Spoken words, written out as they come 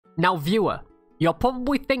Now, viewer, you're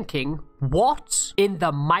probably thinking, what in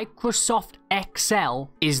the Microsoft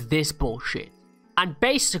Excel is this bullshit? And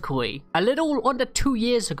basically, a little under 2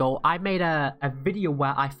 years ago, I made a video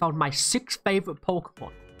where I found my 6 favorite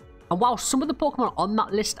Pokemon. And while some of the Pokemon on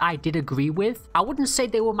that list I did agree with, I wouldn't say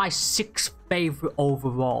they were my 6th favorite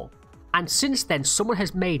overall. And since then, someone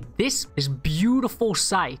has made this beautiful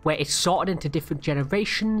site where it's sorted into different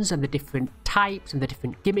generations and the different types and the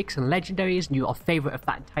different gimmicks and legendaries and your favorite of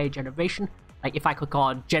that entire generation. Like if I click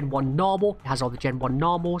on Gen 1 Normal, it has all the Gen 1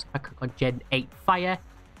 Normals. If I click on Gen 8 Fire,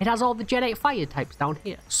 it has all the Gen 8 Fire types down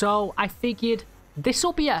here. So I figured this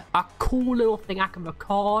will be a cool little thing I can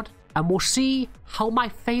record, and we'll see how my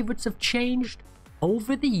favorites have changed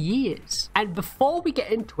over the years. And before we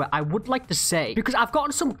get into it, I would like to say, because I've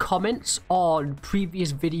gotten some comments on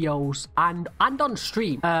previous videos and on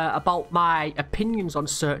stream about my opinions on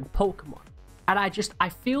certain Pokemon. And I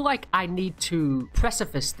feel like I need to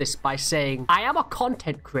preface this by saying I am a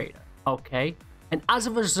content creator, okay? And as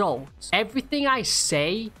a result, everything I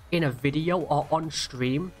say in a video or on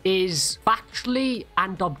stream is factually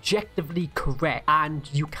and objectively correct. And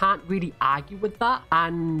you can't really argue with that.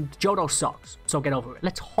 And Johto sucks. So get over it.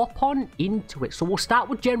 Let's hop on into it. So we'll start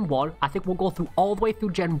with Gen 1. I think we'll go through all the way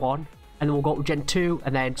through Gen 1. And then we'll go to Gen 2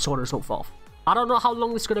 and then so on and so forth. I don't know how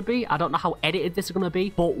long this is going to be. I don't know how edited this is going to be.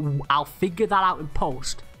 But I'll figure that out in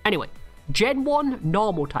post. Anyway, Gen 1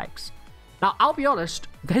 normal types. Now, I'll be honest,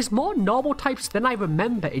 there's more normal types than I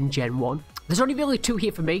remember in Gen 1. There's only really 2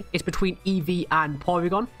 here for me. It's between Eevee and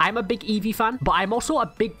Porygon. I'm a big Eevee fan, but I'm also a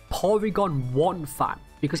big Porygon 1 fan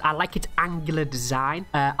because I like its angular design.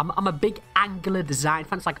 I'm a big angular design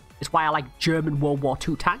fan. It's why I like German World War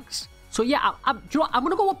II tanks. So yeah, I'm going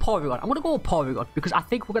to go with Porygon. I'm going to go with Porygon because I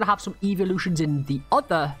think we're going to have some evolutions in the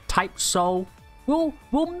other types, so we'll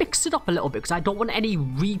mix it up a little bit because I don't want any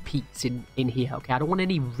repeats in here, okay? I don't want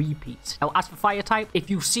any repeats. Now, as for fire type, if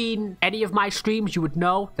you've seen any of my streams, you would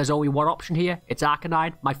know there's only one option here. It's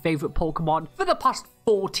Arcanine, my favorite Pokemon for the past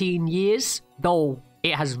 14 years, though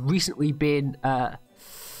it has recently been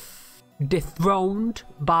dethroned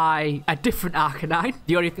by a different Arcanine.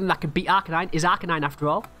 The only thing that can beat Arcanine is Arcanine after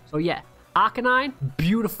all. So yeah, Arcanine,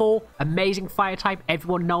 beautiful, amazing fire type.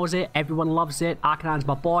 Everyone knows it. Everyone loves it. Arcanine's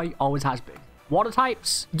my boy, always has been. Water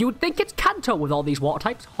types. You would think it's Kanto with all these water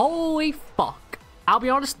types. Holy fuck. I'll be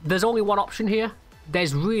honest, there's only one option here.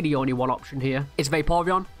 There's really only one option here. It's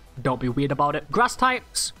Vaporeon. Don't be weird about it. Grass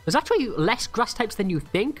types. There's actually less grass types than you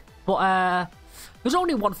think. But there's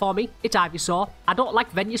only one for me. It's Ivysaur. I don't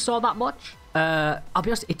like Venusaur that much. I'll be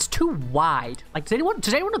honest, it's too wide. Like,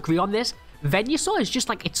 does anyone agree on this? Venusaur is just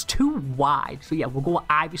like, it's too wide. So yeah, we'll go with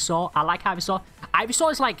Ivysaur. I like Ivysaur. Ivysaur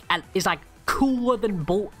is like cooler than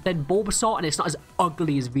Bulbasaur, and it's not as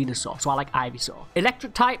ugly as Venusaur, so I like Ivysaur.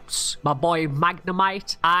 Electric types, my boy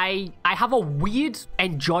Magnemite. I have a weird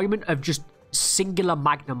enjoyment of just singular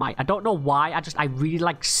Magnemite. I don't know why, I really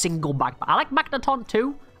like single Magnemite. I like Magneton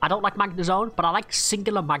too. I don't like Magnezone, but I like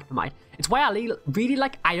singular Magnemite. It's why I really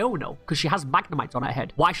like Iono, because she has Magnemites on her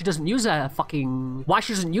head. Why she doesn't use a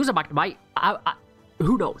Magnemite,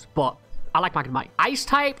 who knows, but I like Magnemite. Ice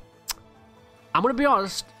type, I'm going to be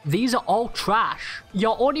honest, these are all trash.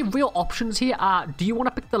 Your only real options here are, do you want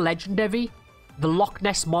to pick the Legendary, the Loch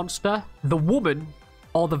Ness Monster, the Woman,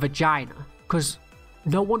 or the Vagina? Because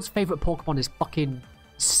no one's favorite Pokemon is fucking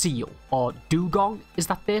Seal or Dugong. Is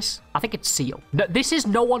that this? I think it's Seal. No, this is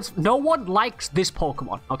no one likes this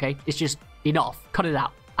Pokemon, okay? It's just enough. Cut it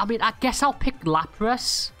out. I mean, I guess I'll pick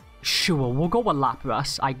Lapras. Sure, we'll go with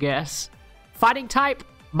Lapras, I guess. Fighting type.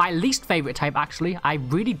 My least favorite type, actually. I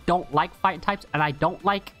really don't like fighting types, and I don't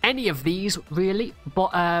like any of these, really.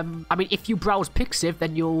 But, I mean, if you browse Pixiv,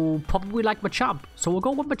 then you'll probably like Machamp. So we'll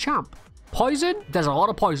go with Machamp. Poison? There's a lot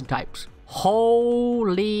of poison types.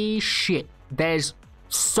 Holy shit. There's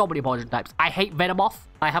so many poison types. I hate Venomoth.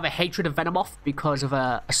 I have a hatred of Venomoth because of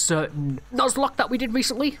a certain Nuzlocke that we did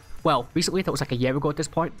recently. Well, recently, that was like a year ago at this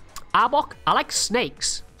point. Arbok? I like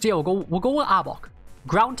snakes. So yeah, we'll go with Arbok.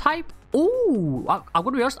 Ground type? Ooh, I'm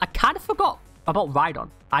gonna be honest, I kind of forgot about Rhydon.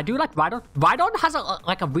 I do like Rhydon. Rhydon has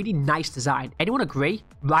a really nice design. Anyone agree?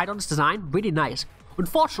 Rhydon's design, really nice.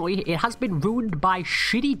 Unfortunately, it has been ruined by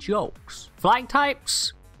shitty jokes. Flying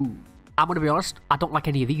types? Ooh, I'm gonna be honest, I don't like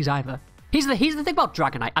any of these either. Here's the thing about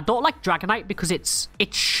Dragonite. I don't like Dragonite because its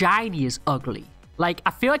shiny is ugly. Like,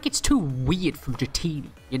 I feel like it's too weird from Dratini,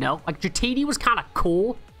 you know? Like, Dratini was kind of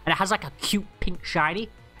cool, and it has like a cute pink shiny.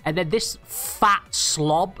 And then this fat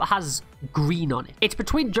slob has green on it. It's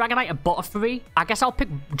between Dragonite and Butterfree. I guess I'll pick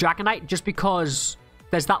Dragonite just because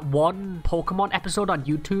there's that one Pokemon episode on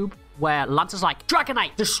YouTube where Lance is like,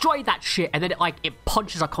 Dragonite, destroy that shit. And then it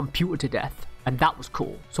punches a computer to death. And that was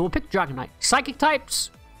cool. So we'll pick Dragonite. Psychic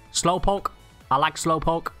types, Slowpoke. I like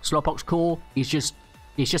Slowpoke. Slowpoke's cool. He's just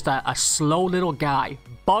a slow little guy.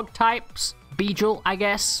 Bug types, Beedrill, I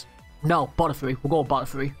guess. No, Butterfree. We'll go with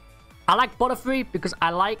Butterfree. I like Butterfree because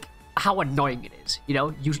I like how annoying it is. You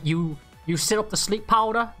know, you sit up the sleep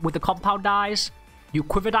powder with the compound eyes. You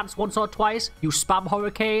quiver dance once or twice. You spam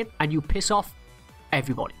Hurricane and you piss off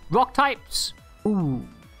everybody. Rock types. Ooh.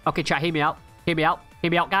 Okay, chat, hear me out. Hear me out. Hear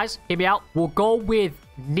me out, guys. Hear me out. We'll go with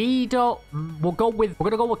We're gonna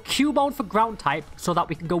go with Cubone for ground type so that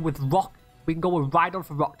we can go with rock. We can go with Rhydon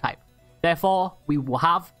for rock type. Therefore, we will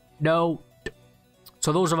have no.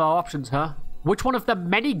 So those are our options, huh? Which one of the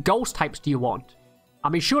many ghost types do you want? I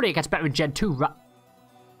mean, surely it gets better in Gen 2, right?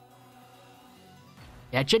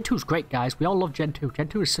 Yeah, Gen 2 is great, guys. We all love Gen 2. Gen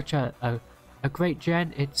 2 is such a great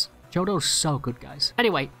gen. Johto's so good, guys.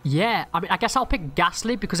 Anyway, yeah. I mean, I guess I'll pick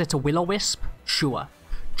Ghastly because it's a Will-O-Wisp. Sure.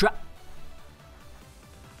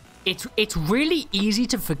 It's really easy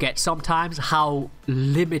to forget sometimes how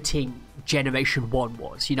limiting Generation 1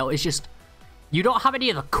 was. You know, it's just... You don't have any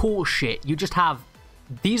of the cool shit. You just have...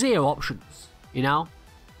 These are your options, you know?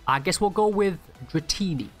 I guess we'll go with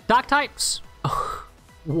Dratini. Dark types.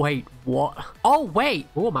 Wait, what? Oh, wait.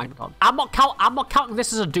 Oh, my God. I'm not counting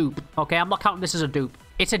this as a dupe, okay? I'm not counting this as a dupe.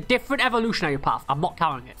 It's a different evolutionary path. I'm not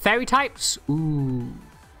counting it. Fairy types. Ooh.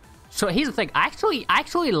 So here's the thing. I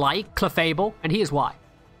actually like Clefable, and here's why.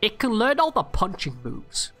 It can learn all the punching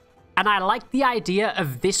moves. And I like the idea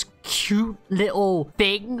of this cute little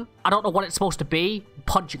thing. I don't know what it's supposed to be.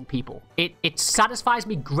 Punching people. It satisfies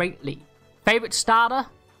me greatly. Favorite starter?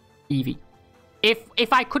 Eevee.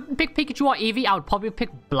 If I couldn't pick Pikachu or Eevee, I would probably pick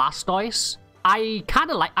Blastoise. I've kind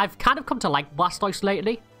of come to like Blastoise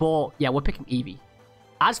lately, but yeah, we're picking Eevee.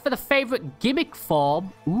 As for the favorite gimmick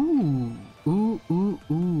form,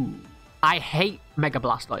 I hate Mega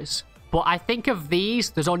Blastoise, but I think of these,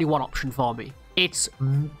 there's only one option for me. It's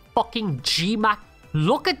fucking G-Mac.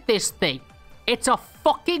 Look at this thing. It's a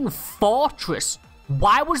fucking fortress.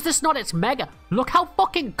 Why was this not its Mega? Look how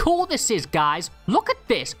fucking cool this is, guys. Look at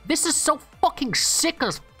this. This is so fucking sick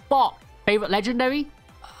as fuck. Favorite legendary?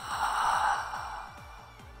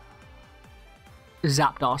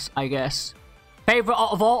 Zapdos, I guess. Favorite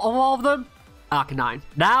out of all of them? Arcanine.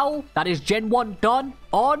 Now, that is Gen 1 done.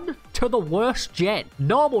 On to the worst gen.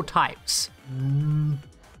 Normal types.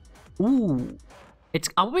 Ooh.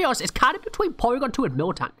 I'm gonna be honest, it's kind of between Porygon 2 and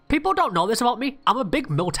Miltank. People don't know this about me. I'm a big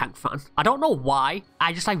Miltank fan. I don't know why.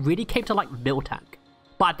 I really came to like Miltank.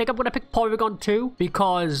 But I think I'm gonna pick Porygon 2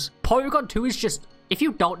 because Porygon 2 is just... If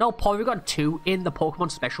you don't know, Porygon 2 in the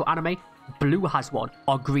Pokemon Special anime, Blue has one.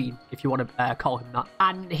 Or Green, if you want to call him that.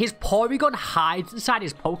 And his Porygon hides inside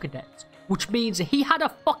his Pokedex. Which means he had a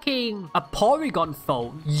Porygon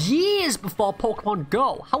phone years before Pokemon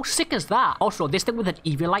Go. How sick is that? Also, this thing with an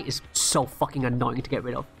Eviolite is so fucking annoying to get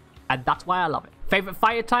rid of. And that's why I love it. Favorite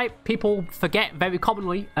fire type? People forget very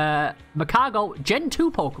commonly. Macago, Gen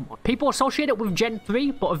 2 Pokemon. People associate it with Gen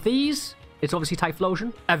 3, but of these, it's obviously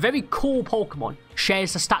Typhlosion. A very cool Pokemon.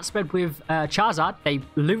 Shares the stat spread with Charizard. They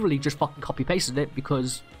literally just fucking copy-pasted it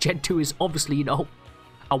because Gen 2 is obviously, you know,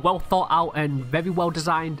 a well thought out and very well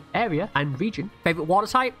designed area and region. Favorite water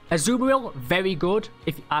type? Azumarill, very good.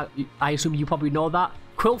 If I assume you probably know that.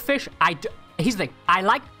 Quillfish, here's the thing. I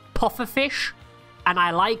like pufferfish and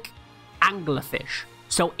I like anglerfish.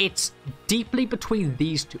 So it's deeply between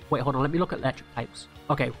these two. Wait, hold on. Let me look at electric types.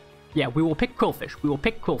 Okay. Yeah, we will pick Quillfish. We will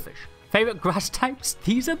pick Quillfish. Favorite grass types?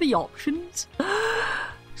 These are the options.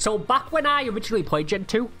 So back when I originally played Gen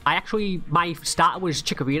 2, my starter was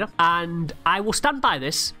Chikorita, and I will stand by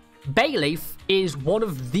this. Bayleaf is one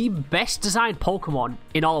of the best designed Pokemon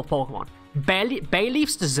in all of Pokemon.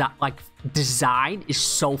 Bayleaf's design is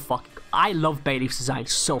so fucking... I love Bayleaf's design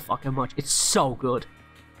so fucking much. It's so good.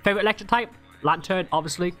 Favorite electric type? Lantern,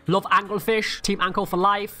 obviously. Love Anglefish. Team Ankle for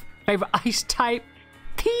life. Favorite ice type?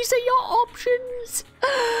 These are your options.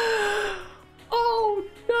 Oh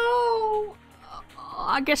no.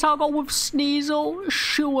 I guess I'll go with Sneasel.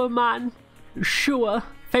 Sure, man. Sure.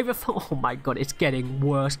 Favorite... Oh my god, it's getting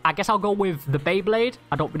worse. I guess I'll go with the Beyblade.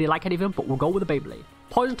 I don't really like any of them, but we'll go with the Beyblade.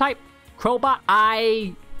 Poison type, Crobat.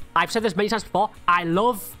 I've said this many times before. I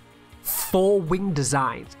love 4-wing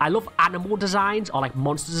designs. I love animal designs or like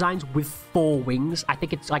monster designs with 4 wings. I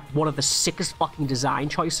think it's like one of the sickest fucking design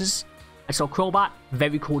choices. And so Crobat,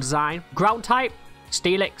 very cool design. Ground type,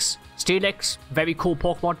 Steelix. Steelix, very cool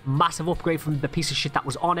Pokemon. Massive upgrade from the piece of shit that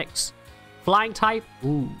was Onix. Flying type,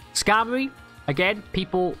 ooh. Skarmory, again,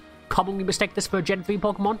 people commonly mistake this for a Gen 3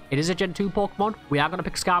 Pokemon. It is a Gen 2 Pokemon. We are going to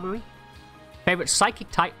pick Skarmory. Favorite Psychic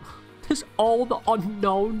type, there's all the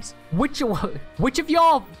unknowns. Which of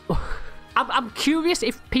your... I'm curious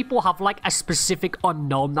if people have like a specific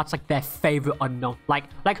unknown that's like their favorite unknown. Like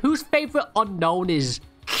whose favorite unknown is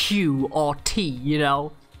Q or T, you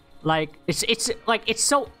know? Like it's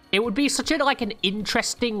so, it would be such a like an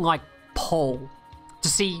interesting like poll to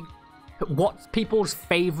see what's people's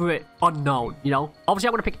favorite unknown, you know? Obviously,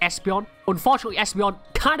 I'm going to pick Espeon. Unfortunately, Espeon,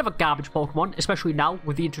 kind of a garbage Pokemon, especially now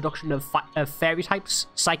with the introduction of fairy types.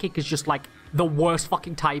 Psychic is just like the worst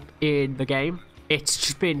fucking type in the game. It's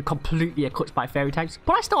just been completely eclipsed by fairy types.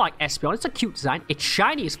 But I still like Espeon. It's a cute design. It's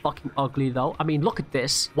shiny as fucking ugly, though. I mean, look at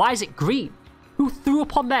this. Why is it green? Who threw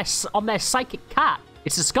up on their psychic cat?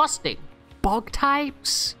 It's disgusting. Bug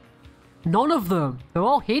types? None of them. They're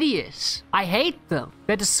all hideous. I hate them.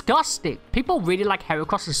 They're disgusting. People really like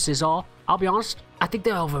Heracross and Scizor. I'll be honest. I think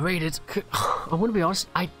they're overrated. I'm gonna be honest.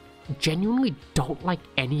 I genuinely don't like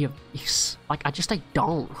any of these. Like, I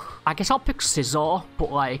don't. I guess I'll pick Scizor,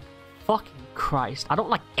 but like, fucking Christ. I don't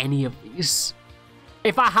like any of these.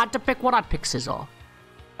 If I had to pick one, I'd pick Scizor.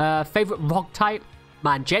 Favorite rock type?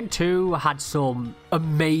 Man, Gen 2 had some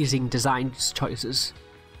amazing design choices.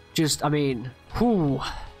 Just, I mean, whew.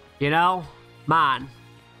 You know, man,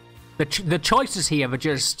 the choices here are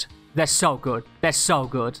just, they're so good. They're so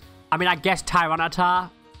good. I mean, I guess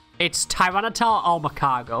Tyranitar. It's Tyranitar or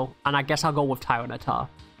Macargo, and I guess I'll go with Tyranitar.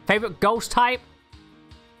 Favorite ghost type?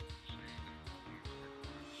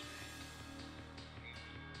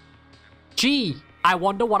 Gee, I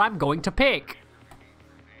wonder what I'm going to pick.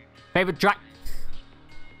 Favorite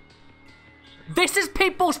This is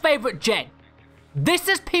people's favorite gen. This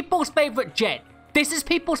is people's favorite gen. This is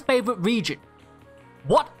people's favorite region.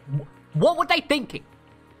 What were they thinking?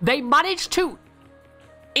 They managed to...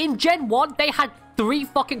 In Gen 1, they had 3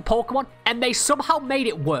 fucking Pokemon, and they somehow made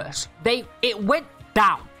it worse. It went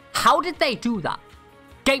down. How did they do that?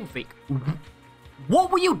 Game Freak.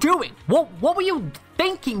 What were you doing? What were you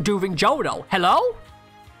thinking during Johto? Hello?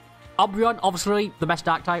 Umbreon, obviously, the best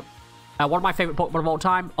Dark type. One of my favorite Pokemon of all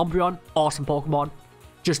time. Umbreon, awesome Pokemon.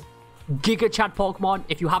 Just Giga Chad Pokemon.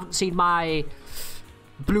 If you haven't seen my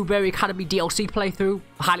Blueberry Academy DLC playthrough,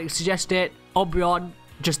 highly suggest it. Umbreon,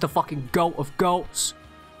 just the fucking goat of goats.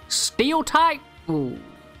 Steel type. Ooh.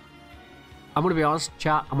 I'm gonna be honest,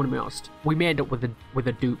 chat. I'm gonna be honest. We may end up with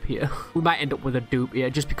a dupe here. We might end up with a dupe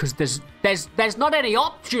here, just because there's not any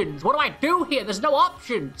options. What do I do here? There's no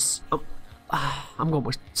options. I'm going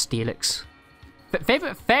with Steelix.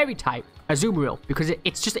 Favorite fairy type, Azumarill, because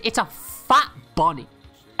it's a fat bunny,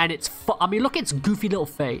 and I mean, look at its goofy little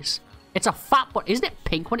face. It's a fat bunny. Isn't it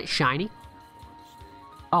pink when it's shiny?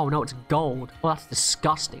 Oh no, it's gold. Well, that's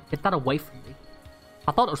disgusting. Get that away from me.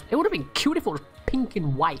 I thought it would have been cute if it was pink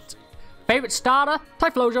and white. Favorite starter,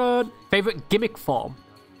 Typhlosion. Favorite gimmick form,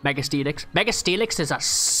 Mega Steelix. Mega Steelix is a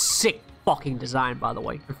sick fucking design, by the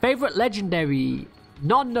way. Favorite legendary,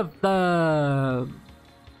 none of them.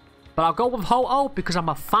 But I'll go with Ho-Oh because I'm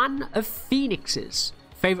a fan of Phoenixes.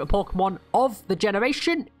 Favorite Pokemon of the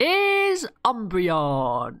generation is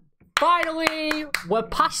Umbreon. Finally, we're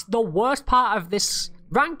past the worst part of this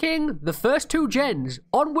ranking. The first 2 gens.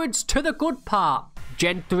 Onwards to the good part.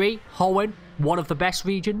 Gen 3, Hoenn, one of the best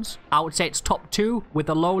regions. I would say it's top 2 with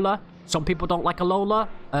Alola. Some people don't like Alola.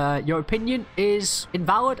 Your opinion is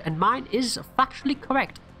invalid and mine is factually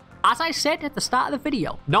correct. As I said at the start of the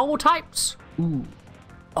video, normal types. Ooh.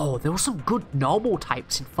 Oh, there were some good normal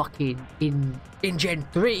types in fucking... In Gen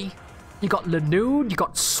 3. You got Lanoon, you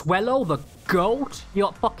got Swellow, the goat. You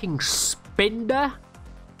got fucking Spinder.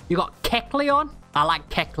 You got Kecleon. I like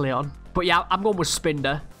Kecleon. But yeah, I'm going with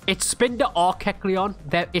Spinder. It's Spinder or Kecleon.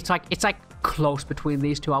 It's like close between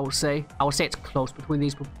these two, I would say. I would say it's close between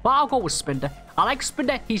these two. But I'll go with Spinder. I like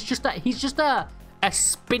Spinder. He's just a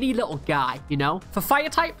spinny little guy, you know? For fire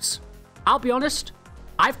types, I'll be honest,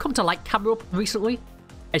 I've come to like Camerupt recently.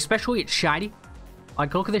 Especially it's shiny.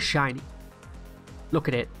 Like, look at this shiny. Look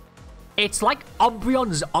at it. It's like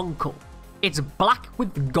Umbreon's uncle. It's black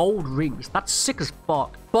with gold rings. That's sick as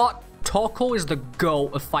fuck. But Torkoal is the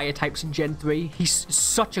goat of fire types in Gen 3. He's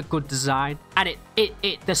such a good design. And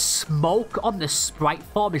the smoke on the sprite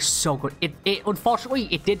form is so good. Unfortunately,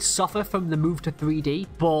 it did suffer from the move to 3D,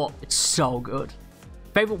 but it's so good.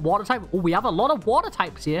 Favorite water type? Oh, we have a lot of water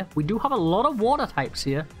types here. We do have a lot of water types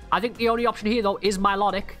here. I think the only option here, though, is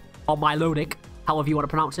Milotic. Or Milotic, however you want to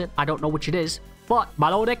pronounce it. I don't know which it is. But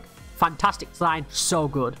Milotic, fantastic design, so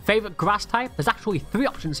good. Favorite grass type? There's actually 3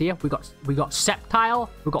 options here. We got Sceptile,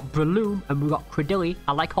 we got Breloom, and we got Cradily.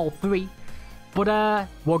 I like all 3. But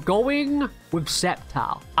we're going with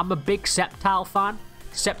Sceptile. I'm a big Sceptile fan.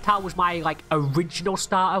 Sceptile was my like original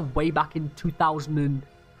starter way back in 2000.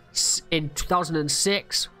 in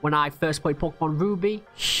 2006 when I first played Pokemon Ruby.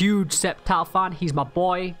 Huge Sceptile fan. He's my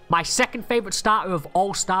boy. My second favorite starter of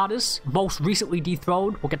all starters. Most recently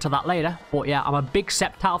dethroned. We'll get to that later. But yeah, I'm a big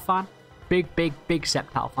Sceptile fan. Big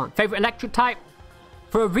Sceptile fan. Favorite electric type?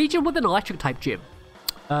 For a region with an electric type gym.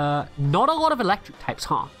 Not a lot of electric types,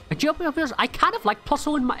 huh? I kind of like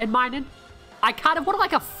Plusle in mining. I kind of want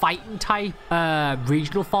like a fighting type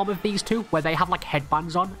regional form of these two, where they have like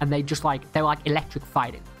headbands on and they're like electric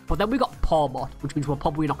fighting. But then we got Pawmot, which means we're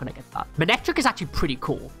probably not going to get that. Manectric is actually pretty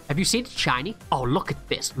cool. Have you seen it shiny? Oh, look at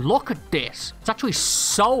this. Look at this. It's actually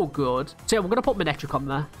so good. So yeah, we're going to put Manectric on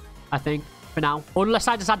there, I think, for now. Unless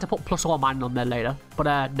I decide to put Plusle or Mining on there later.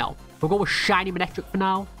 But no. We'll go with shiny Manectric for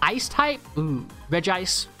now. Ice type? Ooh,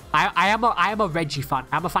 Regice. I am a Reggie fan.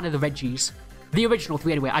 I'm a fan of the Reggies. The original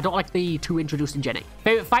three, anyway. I don't like the two introduced in Gen 8.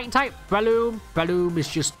 Favorite fighting type? Breloom. Breloom is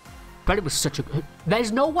such a...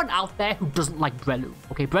 There's no one out there who doesn't like Breloom.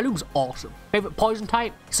 Okay, Breloom's awesome. Favorite poison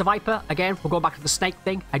type? Seviper. Again, we're going back to the snake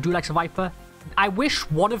thing. I do like Seviper. I wish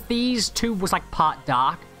one of these two was like part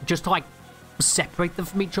dark, just to like separate them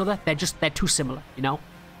from each other. They're too similar, you know?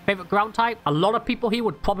 Favorite ground type? A lot of people here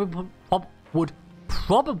would probably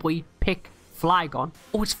pick Flygon.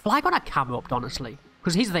 Oh, is Flygon a Camerupt, honestly?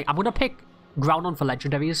 Because here's the thing. I'm going to pick Groudon for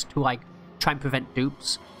legendaries to like try and prevent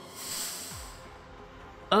dupes.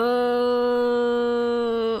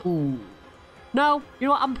 Ooh. No, you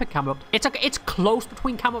know what? I'm gonna pick Camerupt. It's close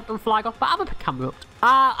between Camerupt and Flygon, but I'm gonna pick Camerupt.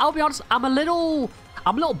 I'll be honest. I'm a little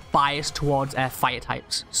biased towards fire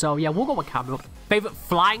types. So yeah, we'll go with Camerupt. Favorite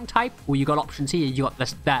flying type? Well, you got options here. You got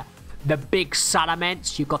the big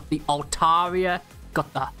Salamence. You got the Altaria. You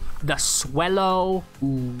got the Swellow.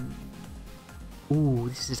 Ooh. Ooh,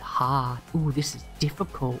 this is hard. Ooh, this is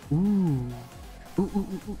difficult. Ooh. Ooh.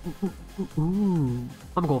 I'm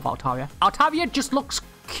gonna go with Altaria. Altaria just looks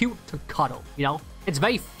cute to cuddle, you know? It's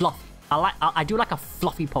very fluffy. I do like a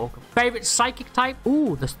fluffy Pokemon. Favorite psychic type?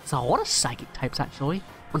 Ooh, there's a lot of psychic types, actually.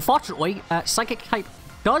 Unfortunately, psychic type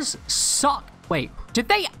does suck. Wait, did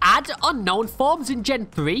they add unknown forms in Gen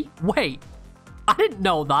 3? Wait, I didn't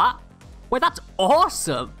know that. Wait, that's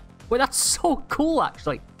awesome. Wait, that's so cool,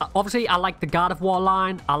 actually. Obviously, I like the Gardevoir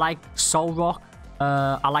line. I like Solrock.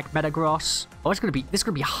 I like Metagross. Oh, this is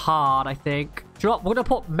gonna be hard, I think. Do you know what? We're gonna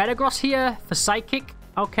put Metagross here for Psychic.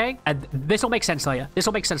 Okay. And this will make sense later.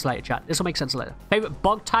 Chat. This will make sense later. Favorite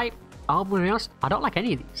bug type? I'm gonna be honest, I don't like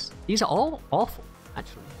any of these. These are all awful,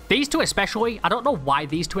 actually. These two especially, I don't know why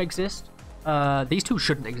these two exist. These two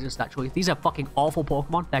shouldn't exist, actually. These are fucking awful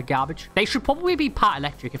Pokemon. They're garbage. They should probably be part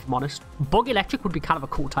electric, if I'm honest. Bug electric would be kind of a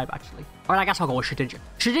cool type, actually. All right, I guess I'll go with Shedinja.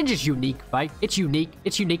 Shedinja's unique, right? It's unique,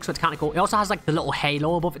 so it's kind of cool. It also has, like, the little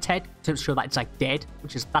halo above its head to show that it's, like, dead,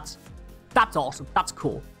 which is, that's awesome. That's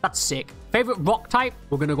cool. That's sick. Favorite rock type?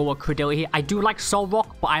 We're gonna go with Credillia here. I do like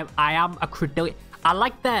Solrock, but I am a Credillia. I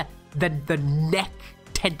like the neck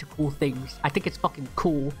tentacle things. I think it's fucking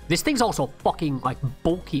cool. This thing's also fucking, like,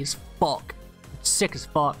 bulky as fuck. It's sick as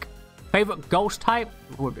fuck. Favorite ghost type?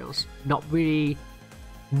 We'll be honest, not really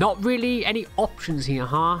any options here,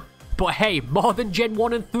 huh? But hey, more than Gen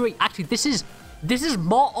 1 and 3. Actually, this is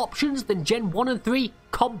more options than Gen 1 and 3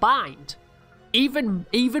 combined. Even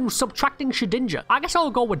subtracting Shedinja. I guess I'll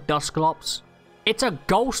go with Dusclops. It's a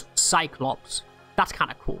ghost Cyclops. That's kind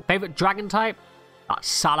of cool. Favorite dragon type?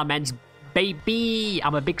 That's Salamence, baby.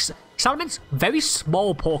 I'm a big... Salamence, very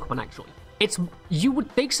small Pokemon, actually. You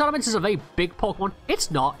would think Salamence is a very big Pokemon. It's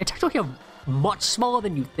not. It's actually much smaller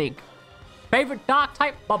than you think. Favorite dark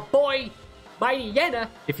type? My boy, Mightyena.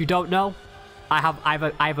 If you don't know, I have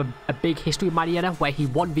a big history of Mightyena where he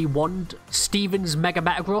 1v1'd Steven's Mega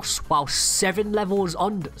Metagross while 7 levels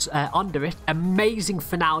under it. Amazing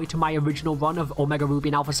finale to my original run of Omega Ruby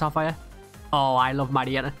and Alpha Sapphire. Oh, I love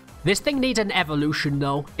Mightyena. This thing needs an evolution,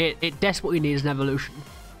 though. It desperately needs an evolution.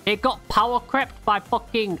 It got power crept by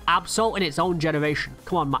fucking Absol in its own generation.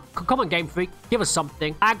 Come on, man. Come on, Game Freak. Give us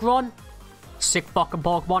something. Aggron. Sick fucking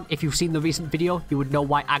Pokemon. If you've seen the recent video, you would know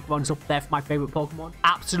why Aggron's up there for my favorite Pokemon.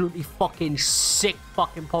 Absolutely fucking sick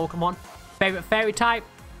fucking Pokemon. Favorite fairy type?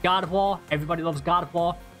 Gardevoir. Everybody loves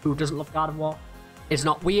Gardevoir. Who doesn't love Gardevoir? It's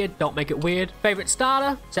not weird. Don't make it weird. Favorite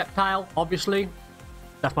starter? Sceptile, obviously.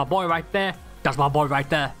 That's my boy right there. That's my boy right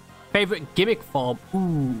there. Favorite gimmick form?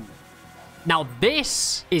 Ooh. Now,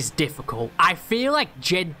 this is difficult. I feel like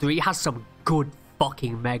Gen 3 has some good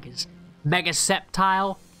fucking Megas. Mega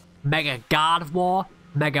Sceptile, Mega Gardevoir,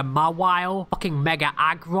 Mega Mawile, fucking Mega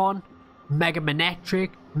Aggron, Mega Manectric,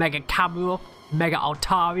 Mega Camerupt, Mega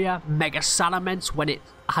Altaria, Mega Salamence when it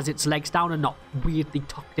has its legs down and not weirdly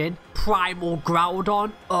tucked in. Primal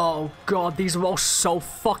Groudon. Oh god, these are all so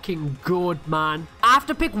fucking good, man. I have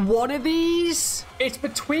to pick one of these. It's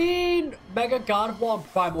between Mega Gardevoir and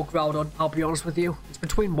Primal Groudon, I'll be honest with you. It's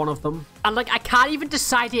between one of them. And, like, I can't even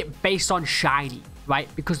decide it based on shiny, right?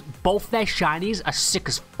 Because both their shinies are sick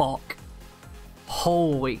as fuck.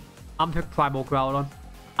 Holy. I'm gonna pick Primal Groudon.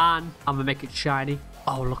 And I'm gonna make it shiny.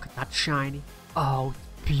 Oh, look at that shiny. Oh, it's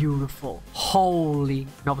beautiful. Holy.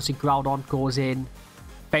 And obviously, Groudon goes in.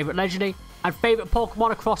 Favorite Legendary. And favorite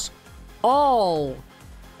Pokemon across all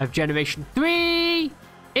of Generation 3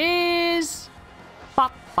 is...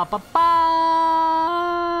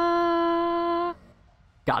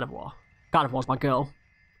 Gardevoir. Gardevoir's my girl.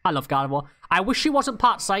 I love Gardevoir. I wish she wasn't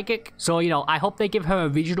part Psychic, so, you know, I hope they give her a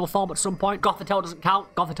regional form at some point. Gothitelle doesn't count.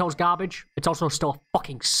 Gothitelle's garbage. It's also still a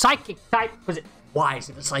fucking Psychic type. Why is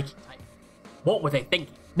it a Psychic type? What were they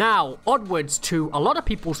thinking? Now, onwards to a lot of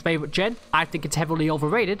people's favorite gen. I think it's heavily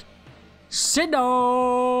overrated. Sinnoh!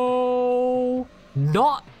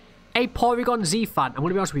 Not a Porygon Z fan. I'm going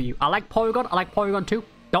to be honest with you. I like Porygon. I like Porygon 2.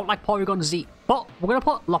 Don't like Porygon Z. But we're going to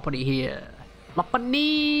put Lopunny here.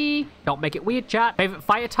 Lopunny! Don't make it weird, chat. Favorite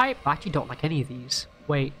fire type? I actually don't like any of these.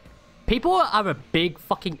 Wait. People are a big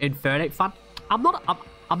fucking Infernape fan. I'm not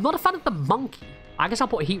a fan of the monkey. I guess I'll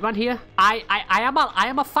put Heatran here. I am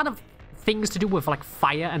a fan of things to do with like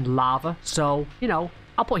fire and lava. So, you know,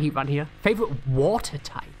 I'll put Heatran here. Favorite water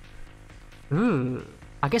type?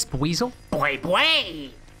 I guess Buizel.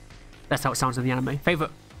 Boy. That's how it sounds in the anime.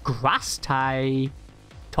 Favorite grass type?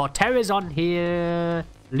 Torterra's on here.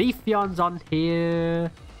 Leafeon's on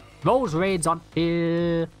here. Roserade's on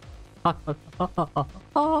here. I'm gonna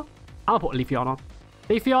put Leafeon on.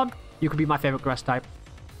 Leafeon, you could be my favorite grass type.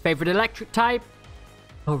 Favorite electric type?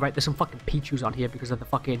 Oh, right, there's some fucking Pichus on here because of the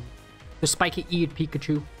spiky-eared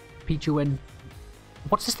Pichu and...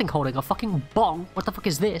 What's this thing holding? A fucking bong? What the fuck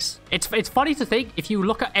is this? It's funny to think, if you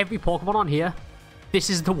look at every Pokemon on here, this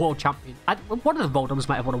is the world champion. One of the Rotoms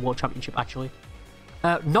might have won a world championship, actually.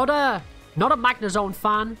 Not a Magnezone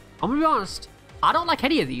fan. I'm gonna be honest. I don't like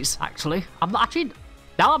any of these, actually. I'm not actually...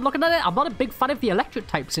 Now I'm looking at it, I'm not a big fan of the electric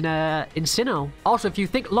types in Sinnoh. Also, if you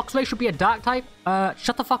think Luxray should be a dark type,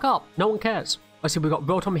 shut the fuck up. No one cares. Let's see, we've got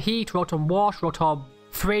Rotom Heat, Rotom Wash, Rotom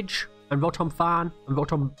Fridge, and Rotom Fan, and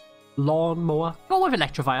Rotom Lawnmower. Go with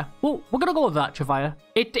Electivire. Well, we're gonna go with Electivire.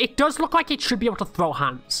 It does look like it should be able to throw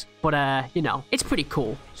hands, but you know, it's pretty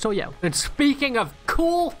cool. So yeah. And speaking of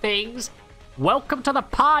cool things, welcome to the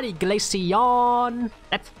party, Glaceon.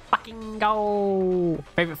 Let's fucking go.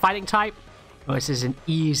 Favorite fighting type? Oh, this is an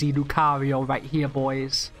easy Lucario right here,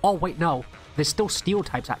 boys. Oh wait, no. There's still steel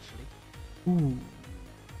types actually. Ooh.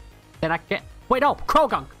 Then I get... Wait, no,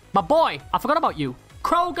 Krogunk. My boy. I forgot about you.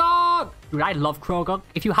 Krogunk! Dude, I love Krogunk.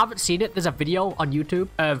 If you haven't seen it, there's a video on YouTube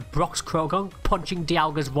of Brock's Krogunk punching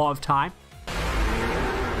Dialga's War of Time.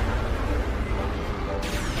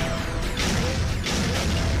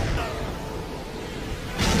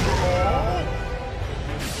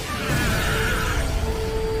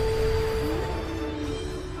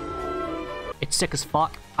 It's sick as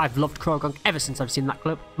fuck. I've loved Krogunk ever since I've seen that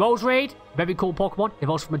clip. Roserade, very cool Pokemon.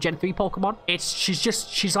 Evolves from a Gen 3 Pokemon.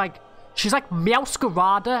 She's like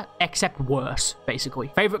Meowscarada, except worse,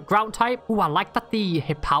 basically. Favorite ground type? Ooh, I like that the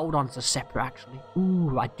Hippowdons are separate, actually.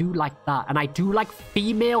 Ooh, I do like that. And I do like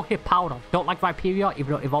female Hippowdon. Don't like Viperia,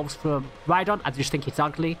 even though it evolves from Rhydon. I just think it's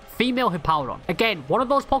ugly. Female Hippowdon. Again, one of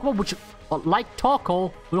those Pokemon which, like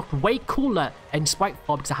Torkoal, looked way cooler in Sprite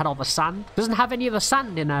form because it had all the sand. Doesn't have any of the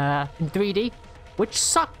sand in 3D, which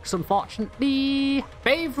sucks, unfortunately.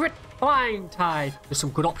 Favorite flying type? There's some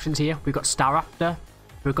good options here. We've got Staraptor.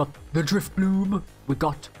 We've got the Drifloon. We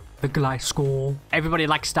got the Gliscor. Everybody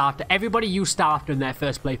likes Staraptor. Everybody used Staraptor in their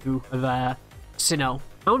first playthrough of Sinnoh.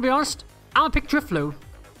 I'm gonna be honest. I'm gonna pick Drifloon.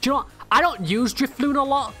 Do you know what? I don't use Drifloon a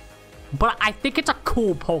lot, but I think it's a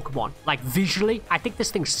cool Pokemon. Like visually, I think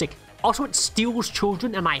this thing's sick. Also, it steals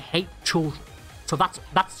children, and I hate children. So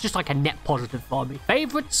that's just like a net positive for me.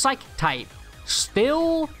 Favorite Psychic type?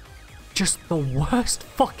 Still just the worst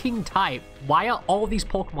fucking type. Why are all these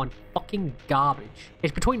Pokemon fucking garbage?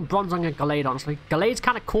 It's between Bronzong and Gallade, honestly. Gallade's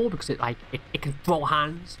kind of cool because it can throw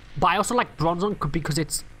hands. But I also like Bronzong because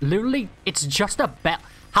it's literally, it's just a bet.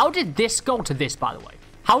 How did this go to this, by the way?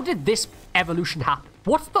 How did this evolution happen?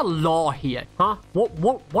 What's the law here? Huh?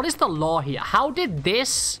 What is the law here? How did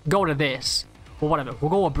this go to this? Well, whatever.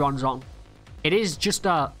 We'll go with Bronzong. It is just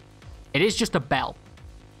a bell.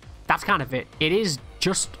 That's kind of it. It is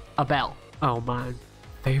just a bell. Oh, man.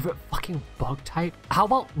 Favorite fucking bug type? How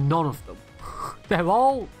about none of them? They're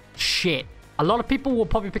all shit. A lot of people will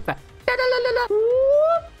probably pick that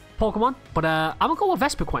Pokemon. But I'm gonna go with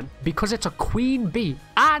Vespiquen because it's a queen bee.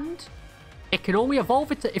 And it can only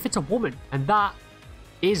evolve if it's a woman. And that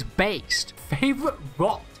is based. Favorite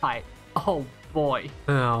rock type. Oh boy.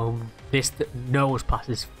 Oh, this nose pass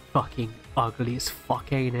is fucking ugly as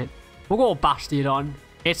fuck, ain't it? We'll go Bastiodon.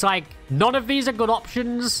 It's like, none of these are good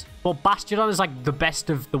options, but Bastiodon is like the best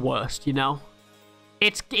of the worst, you know?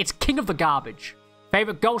 It's king of the garbage.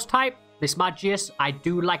 Favorite ghost type? Mismagius. I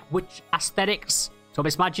do like witch aesthetics. So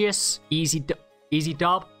Mismagius, easy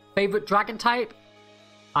dub. Favorite dragon type?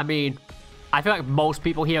 I mean, I feel like most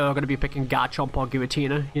people here are going to be picking Garchomp or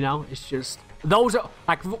Giratina, you know? It's just, those are,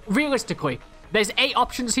 like, realistically, there's 8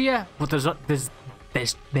 options here, but there's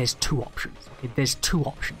 2 options. Okay, there's 2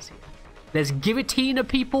 options here. There's Giratina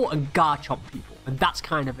people and Garchomp people, and that's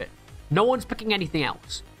kind of it. No one's picking anything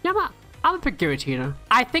else. Yeah, man. I'm gonna pick Giratina.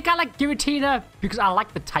 I think I like Giratina because I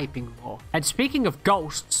like the typing more. And speaking of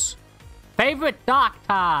ghosts, favorite dark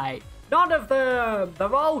type. None of them.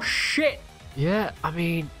 They're all shit. Yeah, I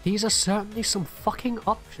mean, these are certainly some fucking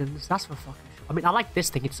options. That's for fucking sure. I mean, I like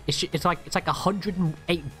this thing. It's like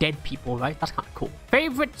 108 dead people, right? That's kind of cool.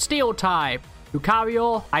 Favorite steel type.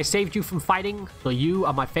 Lucario, I saved you from fighting, so you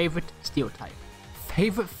are my favorite steel type.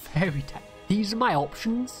 Favorite fairy type. These are my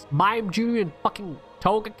options. Mime Jr. and fucking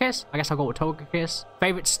Togekiss. I guess I'll go with Togekiss.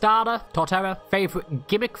 Favorite starter, Torterra. Favorite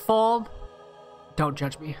gimmick form. Don't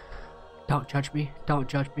judge me. Don't judge me. Don't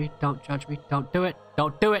judge me. Don't judge me. Don't do it.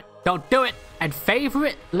 Don't do it. Don't do it. And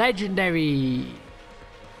favorite legendary.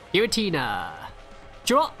 Giratina.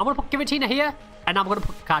 Do you know what? I'm going to put Giratina here, and I'm going to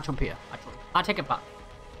put Garchomp here, actually. I'll take it back.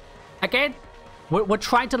 Again, we're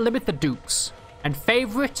trying to limit the dupes. And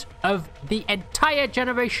favorite of the entire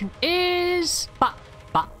generation is...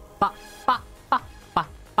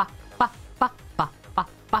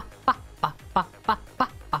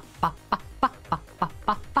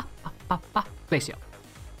 Glaceon.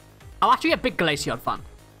 I'm actually a big Glaceon fan.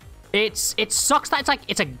 It sucks that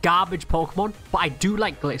it's a garbage Pokemon, but I do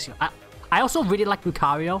like Glaceon. I also really like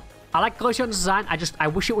Lucario. I like Glaceon's design. I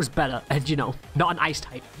wish it was better, and you know, not an ice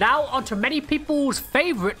type. Now onto many people's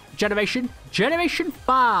favorite generation, Generation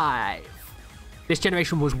 5. This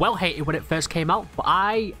generation was well hated when it first came out, but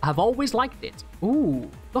I have always liked it. Ooh,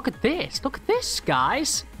 look at this. Look at this,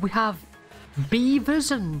 guys. We have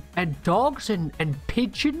beavers and dogs and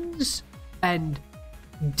pigeons and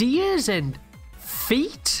deers and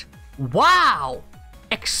feet. Wow,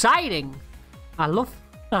 exciting. I love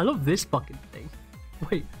this fucking thing.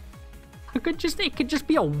 Wait. It could just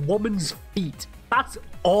be a woman's feet. That's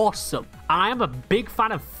awesome. I am a big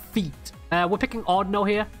fan of feet. We're picking Ordino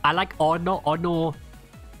here. I like Ordino. Ordino.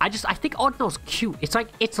 I think Ordino's cute. It's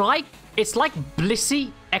like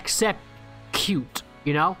Blissey except cute.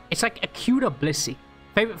 You know? It's like a cuter Blissey.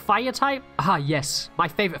 Favorite fire type? Ah, yes. My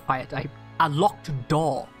favorite fire type. A locked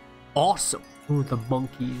door. Awesome. Ooh, the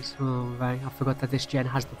monkeys. Oh, right. I forgot that this gen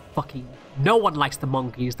has the fucking... No one likes the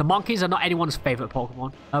monkeys. The monkeys are not anyone's favorite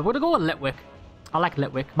Pokemon. We're gonna go with Litwick. I like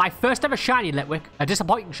Litwick. My first ever shiny Litwick. A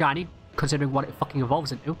disappointing shiny, considering what it fucking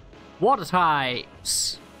evolves into. Water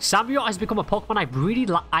types. Samuro has become a Pokemon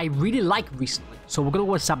I really like recently. So we're gonna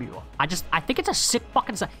go with Samuro. I think it's a sick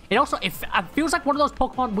fucking... It feels like one of those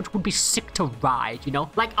Pokemon which would be sick to ride, you know?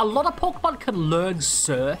 Like, a lot of Pokemon can learn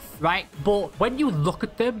Surf, right? But when you look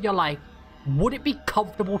at them, you're like... Would it be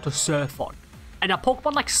comfortable to surf on? And a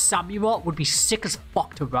Pokemon like Samuro would be sick as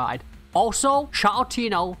fuck to ride. Also, shout out to, you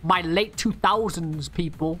know, my late 2000s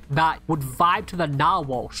people that would vibe to the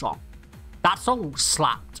Narwhal song. That song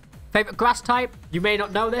slapped. Favorite grass type? You may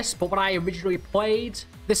not know this, but when I originally played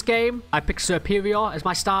this game, I picked Serperior as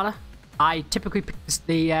my starter. I typically pick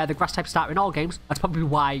the grass type starter in all games. That's probably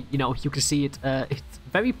why, you know, you can see it. It's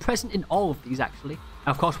very present in all of these, actually.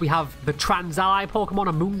 Of course, we have the trans ally Pokemon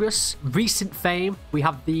Among Us, recent fame. We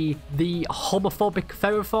have the homophobic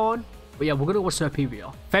Ferrothorn. But yeah, we're going to go with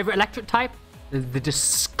Serperior. Favorite electric type? The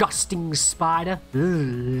disgusting spider.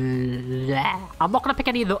 I'm not going to pick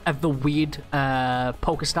any of the weird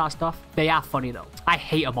Pokestar stuff. They are funny, though. I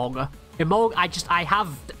hate Emolga. I have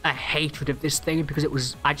a hatred of this thing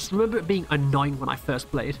because I just remember it being annoying when I first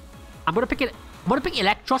played. I'm going to pick it. I'm gonna pick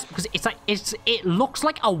Electros because it looks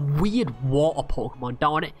like a weird water Pokemon,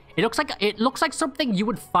 don't it? It looks like something you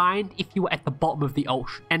would find if you were at the bottom of the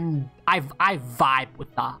ocean, and I vibe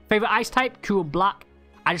with that. Favorite ice type? Q and Black.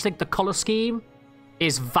 I just think the color scheme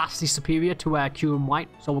is vastly superior to Q and White,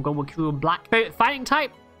 so we'll go with Q and Black. Favorite fighting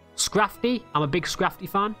type? Scrafty. I'm a big Scrafty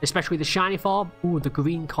fan, especially the shiny form. Ooh, the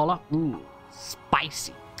green color. Ooh,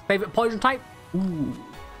 spicy. Favorite poison type? Ooh,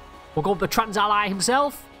 we'll go with the trans ally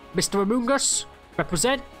himself, Mr. Among Us.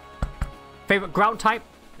 Represent. Favorite ground type?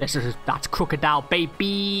 That's Crocodile,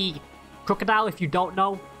 baby. Crocodile, if you don't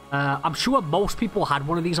know, I'm sure most people had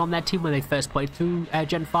one of these on their team when they first played through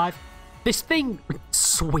Gen 5. This thing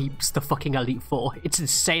sweeps the fucking Elite Four. It's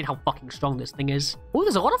insane how fucking strong this thing is. Oh,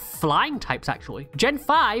 there's a lot of flying types, actually. Gen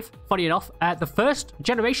 5, funny enough, the first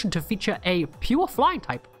generation to feature a pure flying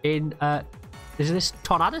type in, is this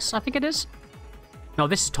Tornadus? I think it is. No,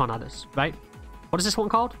 this is Tornadus, right? What is this one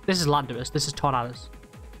called? This is Landorus. This is Tornadus.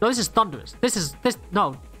 No, this is Thunderous.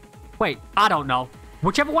 No. Wait, I don't know.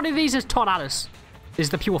 Whichever one of these is Tornadus is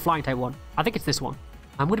the pure flying type one. I think it's this one.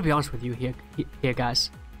 I'm going to be honest with you here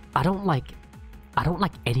guys. I don't like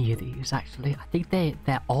any of these, actually. I think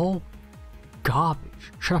they're all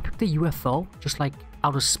garbage. Should I pick the UFO just like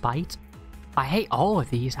out of spite? I hate all of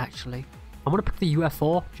these, actually. I'm gonna pick the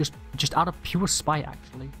UFO just out of pure spite,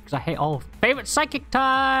 actually, because I hate all of them. Favorite psychic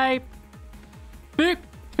type?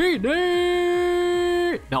 Victini!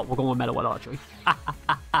 No, we're going with Metal Archery.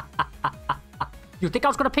 You think I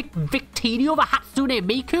was gonna pick Victini over Hatsune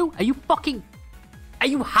Miku? Are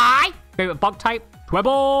you high? Favorite bug type?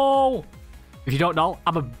 Dwebble! If you don't know,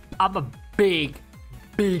 I'm a big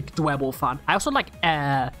Dwebble fan. I also like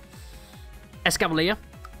Escavalier,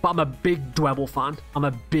 but I'm a big Dwebble fan. I'm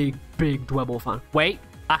a big Dwebble fan. Wait,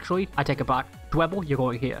 actually, I take it back. Dwebble, you're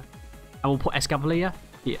going here. And we'll put Escavalier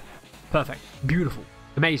here. Perfect. Beautiful.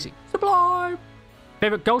 Amazing. Sublime!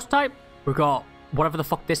 Favorite ghost type? We've got whatever the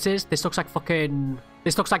fuck this is. This looks like fucking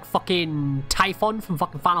Typhon from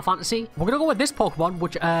fucking Final Fantasy. We're gonna go with this Pokemon,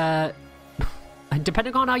 which,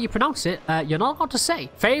 depending on how you pronounce it, you're not allowed to say.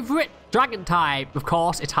 Favorite dragon type? Of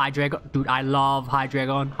course, it's Hydreigon. Dude, I love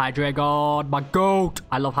Hydreigon. Hydreigon, my goat.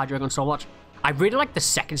 I love Hydreigon so much. I really like the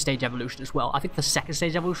second stage evolution as well. I think the second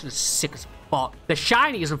stage evolution is sick as fuck. The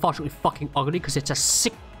shiny is unfortunately fucking ugly because it's a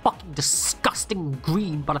sick fucking disgusting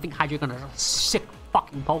green, but I think Hydreigon is a sick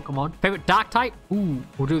fucking Pokemon. Favorite dark type? Ooh,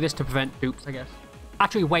 we'll do this to prevent dupes, I guess.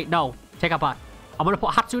 Actually, wait, no. Take that back. I'm going to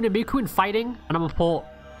put Hatsune Miku in fighting, and I'm going to put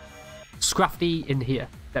Scrafty in here.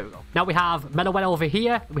 There we go. Now we have Metalwetta over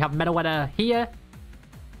here. We have Metalwetta here. And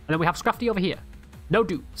then we have Scrafty over here. No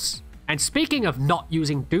dupes. And speaking of not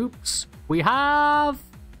using dupes, we have...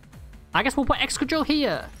 I guess we'll put Excadrill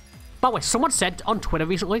here. By the way, someone said on Twitter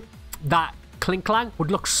recently that Klinklang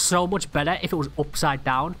would look so much better if it was upside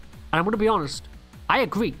down. And I'm going to be honest. I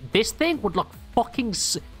agree. This thing would look fucking...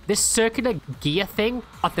 This circular gear thing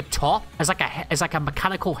at the top as like a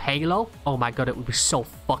mechanical halo. Oh my god, it would be so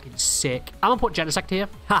fucking sick. I'm gonna put Genesect here.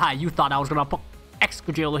 Haha, you thought I was gonna put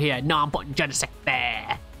Excadrill here. No, I'm putting Genesect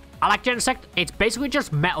there. I like Genesect. It's basically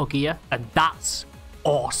just Metal Gear, and that's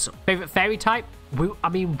awesome. Favorite fairy type? We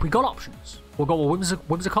got options. We'll go with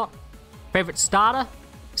Whimsicott. Favorite starter?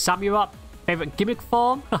 Samurott. Favorite gimmick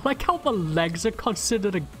form? I like how the legs are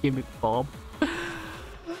considered a gimmick form.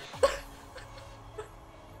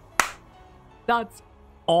 That's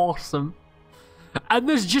awesome. And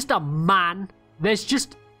there's just a man. There's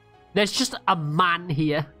just a man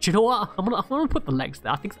here. Do you know what? I'm gonna put the legs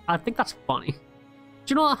there. I think that's funny. Do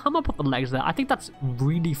you know what? I'm gonna put the legs there. I think that's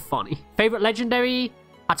really funny. Favorite legendary?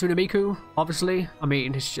 Hatsune Miku, obviously. I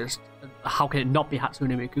mean, it's just, how can it not be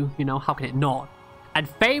Hatsune Miku? You know, how can it not? And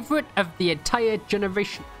favorite of the entire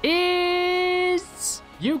generation is...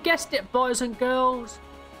 You guessed it, boys and girls.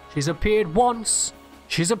 She's appeared once.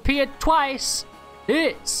 She's appeared twice.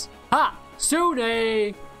 It's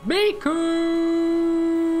Hatsune Miku.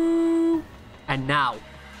 And now,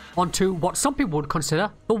 on to what some people would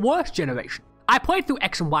consider the worst generation. I played through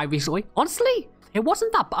X and Y recently. Honestly, it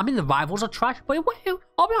wasn't that bad. I mean, the rivals are trash, but I'll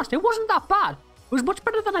be honest, it wasn't that bad. It was much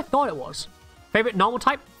better than I thought it was. Favorite normal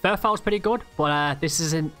type? Furfowl's pretty good, but this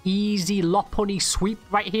is an easy Lopunny sweep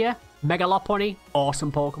right here. Mega Lopunny,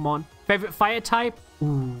 awesome Pokemon. Favorite fire type?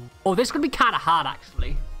 Ooh. Oh, this is going to be kind of hard,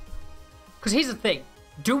 actually. Because here's the thing.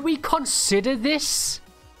 Do we consider this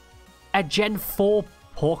a Gen 4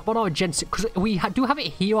 Pokemon or a Gen 6? Because we do have it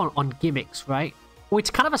here on gimmicks, right? Well, it's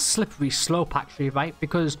kind of a slippery slope, actually, right?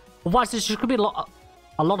 Because otherwise, there's just going to be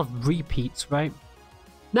a lot of repeats, right?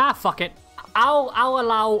 Nah, fuck it. I'll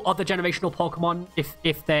allow other generational Pokemon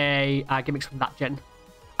if they are gimmicks from that gen.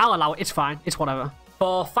 I'll allow it. It's fine. It's whatever.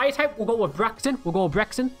 For fire type, we'll go with Braxton.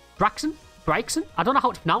 Braxton? I don't know how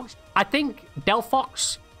it's pronounced. I think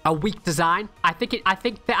Delphox, a weak design. I think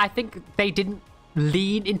they didn't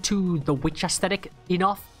lean into the witch aesthetic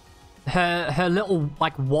enough. Her little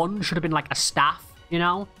like wand should have been like a staff, you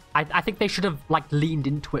know? I think they should have like leaned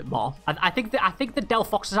into it more. I think the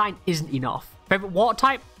Delphox design isn't enough. Favorite water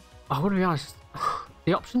type? I'm gonna be honest.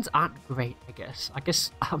 The options aren't great, I guess. I guess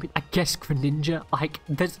Greninja. Like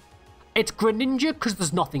it's Greninja because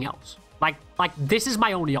there's nothing else. Like this is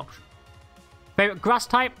my only option. Favorite grass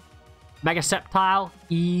type? Mega Sceptile.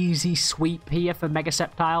 Easy sweep here for Mega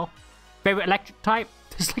Sceptile. Favorite electric type?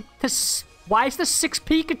 Why is there 6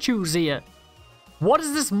 Pikachus here? What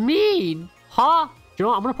does this mean? Huh? Do you know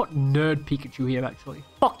what? I'm gonna put Nerd Pikachu here, actually.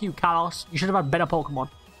 Fuck you, Kalos. You should have had better Pokemon.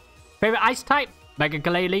 Favorite ice type? Mega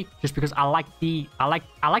Glalie. Just because I like the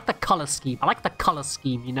color scheme. I like the color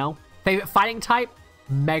scheme, you know? Favorite fighting type?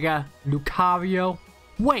 Mega Lucario.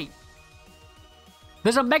 Wait.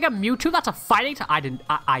 There's a Mega Mewtwo that's a fighting type? I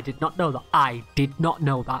did not know that. I did not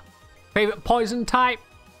know that. Favorite poison type?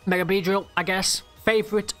 Mega Beedrill, I guess.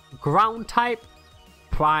 Favorite ground type?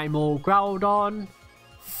 Primal Groudon.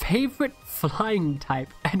 Favorite flying type?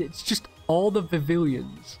 And it's just all the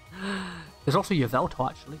Pavilions. There's also Yveltal,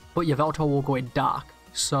 actually. But Yveltal will go in dark.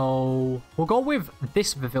 So we'll go with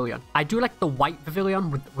this Pavilion. I do like the white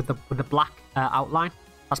Pavilion with the black outline.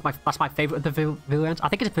 That's my favorite of the Pavilions. I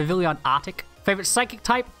think it's Pavilion Arctic. Favorite psychic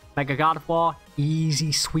type? Mega Gardevoir.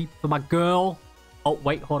 Easy sweep for my girl. Oh,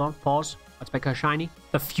 wait, hold on. Pause. Let's make her shiny.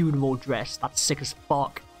 The funeral dress. That's sick as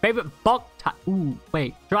fuck. Favorite bug type? Ooh,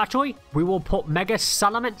 wait. So actually, we will put Mega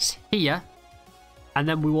Salamence here. And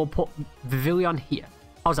then we will put Pavilion here.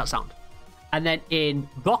 How's that sound? And then in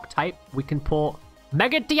rock type, we can put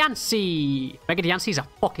Mega Diancie. Mega Diancie is a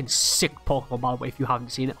fucking sick Pokemon, by the way, if you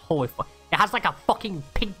haven't seen it. Holy fuck. It has like a fucking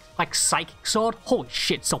pink, like, psychic sword. Holy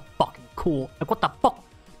shit, so fucking cool. Like, what the fuck?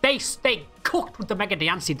 They cooked with the Mega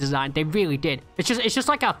Diancie design. They really did. It's just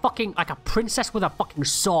like a fucking, like a princess with a fucking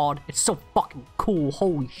sword. It's so fucking cool.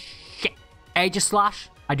 Holy shit. Aegislash.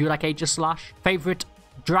 I do like Aegislash. Favorite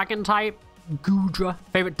dragon type? Goodra.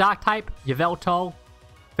 Favorite dark type? Yveltal.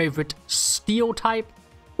 Favorite steel type?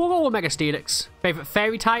 We'll go with Mega Steelix. Favorite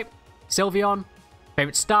fairy type? Sylveon.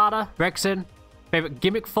 Favorite starter? Rexen. Favorite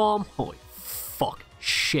gimmick form? Holy fuck.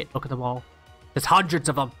 Shit, look at them all. There's hundreds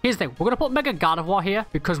of them. Here's the thing. We're going to put Mega Gardevoir here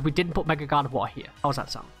because we didn't put Mega Gardevoir here. How does that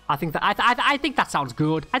sound? I think that sounds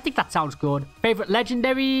good. I think that sounds good. Favorite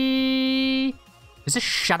legendary? Is this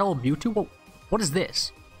Shadow Mewtwo? What is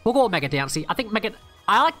this? We'll go with Mega Diancie.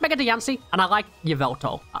 I like Mega Diancie and I like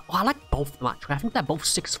Yveltal. I like both of them, actually. I think they're both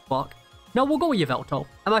sick as fuck. No, we'll go with Yveltal.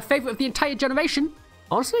 And my favorite of the entire generation?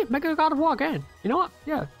 Honestly, Mega Gardevoir again. You know what?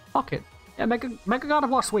 Yeah, fuck it. Yeah, Mega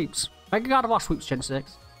Gardevoir sweeps. Mega Gardevoir sweeps Gen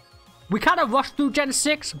 6. We kind of rushed through Gen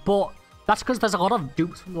 6, but that's because there's a lot of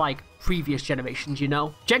dupes from, like, previous generations, you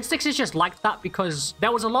know? Gen 6 is just like that because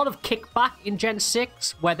there was a lot of kickback in Gen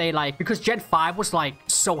 6 where they, like, because Gen 5 was, like,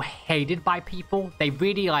 so hated by people, they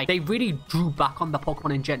really drew back on the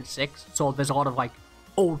Pokemon in Gen 6, so there's a lot of, like,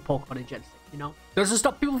 old Pokemon in Gen 6, you know? Doesn't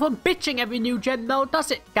stop people from bitching every new gen, though,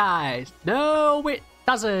 does it, guys? No, it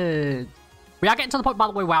doesn't. We are getting to the point, by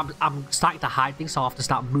the way, where I'm starting to hide things, so I'll have to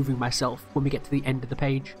start moving myself when we get to the end of the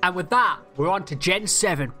page. And with that, we're on to Gen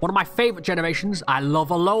 7. One of my favorite generations. I love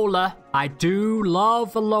Alola. I do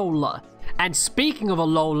love Alola. And speaking of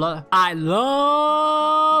Alola, I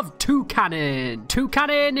love Toucanon.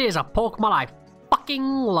 Toucanon is a Pokemon I fucking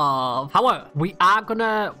love. However, we are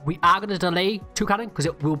gonna delay Toucanon because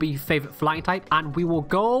it will be favorite flying type, and we will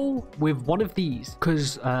go with one of these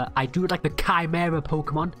because I do like the Chimera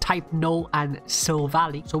Pokemon type Null and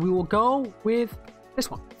Silvally. So we will go with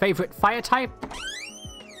this one. Favorite fire type?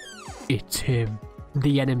 It's him,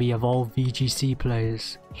 the enemy of all VGC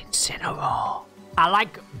players, Incineroar. I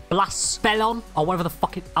like Blaspelon, or whatever the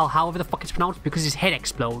fuck however the fuck it's pronounced, because his head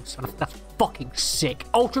explodes, and that's fucking sick.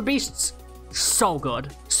 Ultra Beasts. So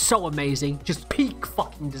good. So amazing. Just peak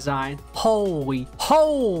fucking design. Holy.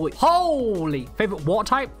 Favorite water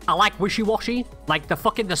type? I like Wishy-Washy. Like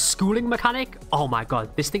the schooling mechanic. Oh my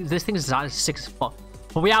god. This thing's design is sick as fuck.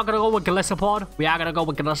 But we are gonna go with Gliscor.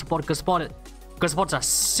 Gliscor's a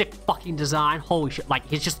sick fucking design. Holy shit. Like,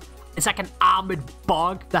 it's like an armored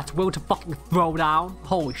bug that's willing to fucking throw down.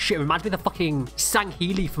 Holy shit. It reminds me of the fucking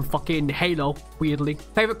Sangheili from fucking Halo, weirdly.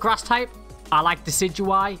 Favorite grass type? I like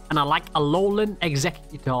Decidueye, and I like Alolan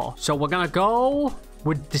Executor. So we're going to go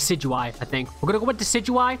with Decidueye, I think. We're going to go with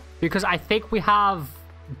Decidueye because I think we have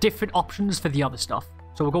different options for the other stuff.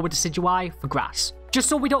 So we'll go with Decidueye for grass. Just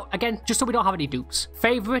so we don't have any dupes.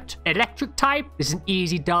 Favorite electric type? This is an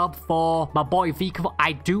easy dub for my boy Vikavolt.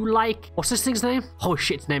 I do like... What's this thing's name? Oh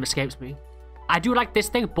shit, its name escapes me. I do like this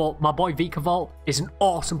thing, but my boy Vikavolt is an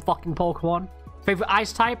awesome fucking Pokemon. Favorite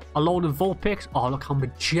ice type? Alolan Vulpix. Oh, look how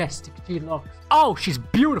majestic she looks. Oh, she's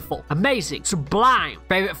beautiful. Amazing. Sublime.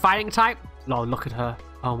 Favorite fighting type? Oh, look at her.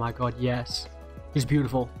 Oh my god, yes. She's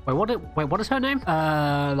beautiful. Wait, what is her name?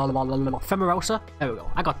 Phemerosa. There we go.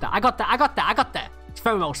 I got that. It's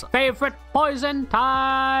Phemerosa. Favorite poison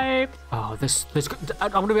type? Oh,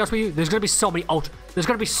 I'm gonna be honest with you. There's gonna be so many Ultra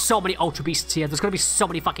Beasts here. There's gonna be so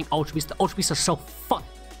many fucking Ultra Beasts. The Ultra Beasts are so fun.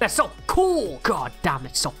 They're so cool! God damn,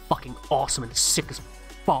 it's so fucking awesome and sick as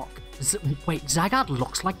fuck. Wait, Zygarde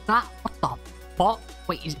looks like that? What the fuck?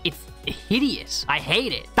 weight is it's hideous. I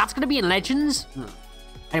hate it. That's gonna be in Legends.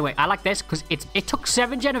 Anyway, I like this because it took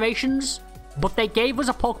 7 generations, but they gave us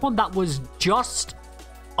a Pokemon that was just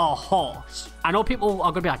a horse. I know people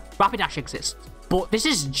are gonna be like, Rapidash exists, but this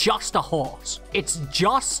is just a horse. It's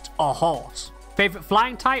just a horse. Favorite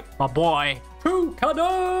flying type? My boy,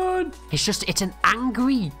 Cannon. It's an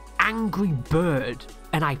angry bird,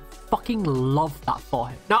 and I fucking love that for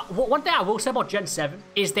him. Now, one thing I will say about Gen 7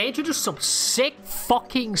 is they introduced some sick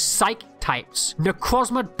fucking psychic types.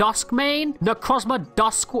 Necrozma Duskmane, Necrozma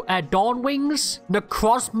Dawnwings,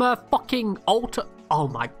 Necrozma fucking Ultra... Oh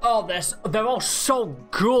my... Oh, they're all so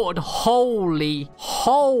good. Holy.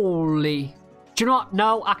 Do you know what?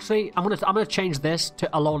 No, actually, I'm gonna change this to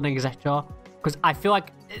Alone Executor, because I feel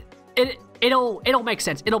like it'll make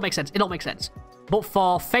sense. It'll make sense. But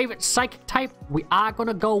for favorite psychic type, we are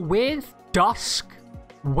gonna go with Dusk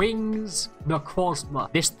Wings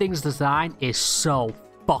Necrozma. This thing's design is so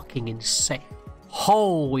fucking insane.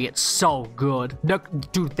 Holy, it's so good.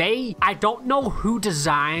 Dude, I don't know who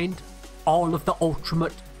designed all of the all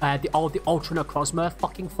the Ultra Necrozma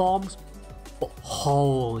fucking forms, but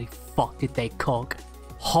holy fuck did they cook.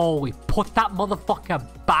 Holy, put that motherfucker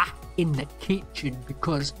back in the kitchen,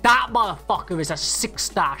 because that motherfucker is a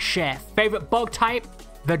 6-star chef. Favorite bug type?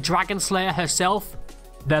 The Dragon Slayer herself,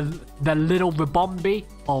 the little Ribombi.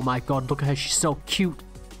 Oh my god, look at her, she's so cute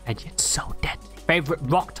and yet so deadly. Favorite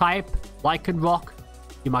rock type? Lycan Rock,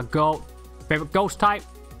 you're my goat. Favorite ghost type?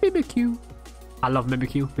 Mimikyu. I love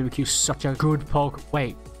Mimikyu. Mimikyu's such a good poke.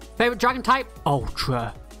 Wait, favorite dragon type?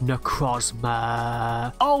 Ultra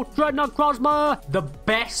Necrozma. Ultra Necrozma! The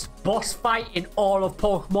best boss fight in all of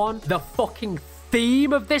Pokemon. The fucking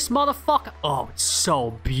theme of this motherfucker. Oh, it's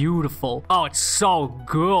so beautiful. Oh, it's so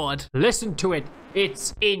good. Listen to it.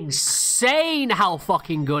 It's insane how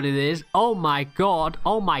fucking good it is. Oh my god.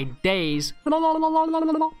 Oh my days.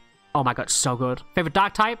 Oh my god, so good. Favorite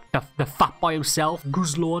dark type? The fat boy himself,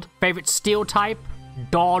 Guzzlord. Favorite steel type?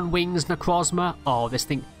 Dawnwings Necrozma. Oh, this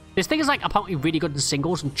thing is like apparently really good in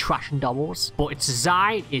singles and trash in doubles, but its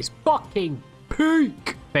design is fucking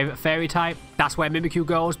peak. Favorite fairy type? That's where Mimikyu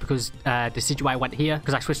goes, because Decidueye went here,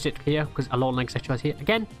 because I switched it here, because Alolan Link Decidueye is here.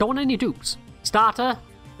 Again, don't want any dupes. Starter,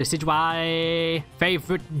 Decidueye.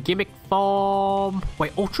 Favorite gimmick form?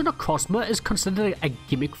 Wait, Ultra Necrozma is considered a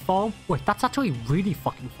gimmick form? Wait, that's actually really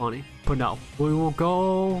fucking funny. But no, we will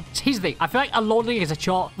go... Here's the thing, I feel like Alolan Link is a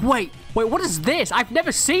short... Wait, what is this? I've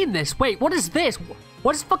never seen this. Wait, what is this?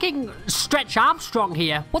 What is fucking Stretch Armstrong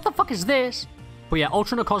here? What the fuck is this? But yeah,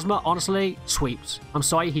 Ultra Necrozma, honestly, sweeps. I'm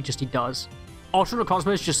sorry, he does. Ultra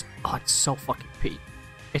Necrozma is just... Oh, it's so fucking peak.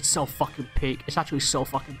 It's so fucking peak. It's actually so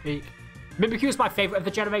fucking peak. Mimikyu is my favorite of the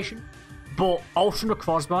generation, but Ultra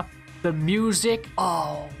Necrozma, the music,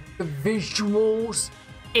 oh, the visuals,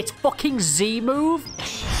 its fucking Z move.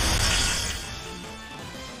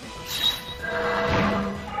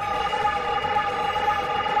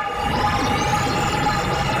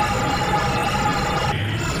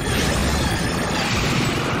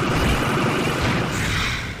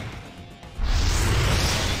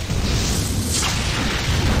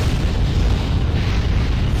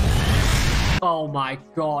 Oh my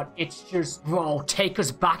god, it's just, bro, take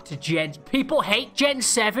us back to Gen... People hate Gen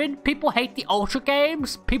 7? People hate the Ultra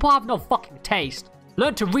games? People have no fucking taste.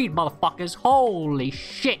 Learn to read, motherfuckers. Holy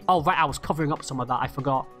shit. Oh, right, I was covering up some of that. I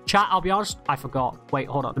forgot. Chat, I'll be honest, I forgot. Wait,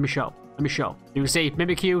 hold on. Let me show. You can see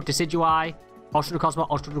Mimikyu, Decidueye, Ultra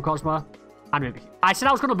Necrozma, and Mimikyu. I said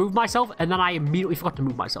I was going to move myself, and then I immediately forgot to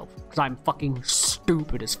move myself, because I'm fucking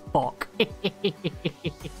stupid as fuck.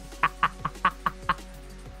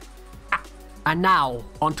 And now,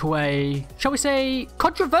 onto a, shall we say,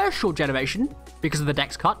 controversial generation, because of the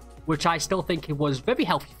Dex cut, which I still think it was very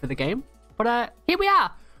healthy for the game. But here we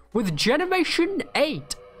are, with Generation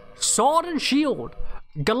 8, Sword and Shield,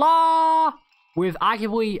 Galar, with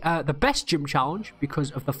arguably the best gym challenge,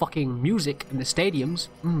 because of the fucking music and the stadiums.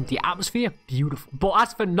 The atmosphere, beautiful. But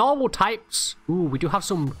as for normal types, ooh, we do have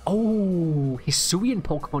some, Hisuian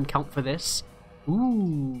Pokemon count for this.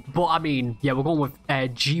 Ooh, but I mean, yeah, we're going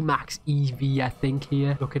with G-Max EV, I think,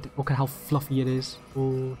 here. Look at how fluffy it is.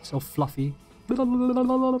 Oh, it's so fluffy.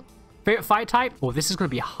 Favorite fire type? Oh, this is gonna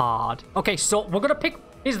be hard. Okay, so we're gonna pick.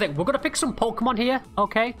 Here's the thing, we're gonna pick some Pokemon here,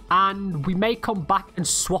 okay? And we may come back and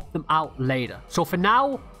swap them out later. So for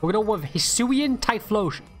now, we're gonna go with Hisuian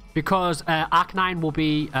Typhlosion, because Arcanine will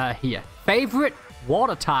be here. Favorite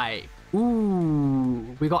water type?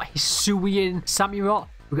 Ooh, we got Hisuian Samurott.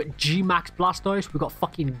 We got G-Max Blastoise. We got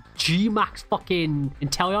fucking G-Max fucking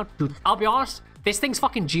Inteleon. Dude, I'll be honest. This thing's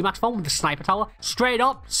fucking G-Max form with the Sniper Tower. Straight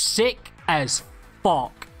up sick as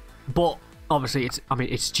fuck. But Obviously,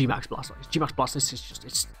 it's G-Max Blastoise. G-Max Blastoise is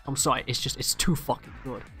just, I'm sorry, it's too fucking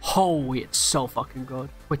good. Holy, it's so fucking good.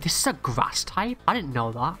 Wait, this is a grass type? I didn't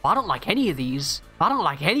know that. I don't like any of these. I don't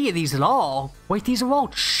like any of these at all. Wait, these are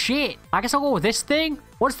all shit. I guess I'll go with this thing.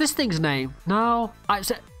 What's this thing's name? No. I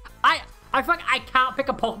feel like I can't pick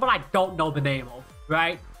a Pokemon I don't know the name of,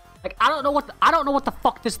 right? Like, I don't know what the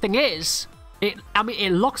fuck this thing is. It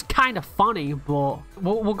looks kind of funny, but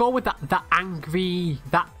we'll go with the angry,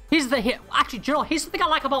 here's actually, do you know, here's the thing I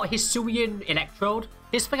like about Hisuian Electrode.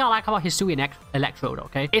 Here's the thing I like about Hisuian Electrode,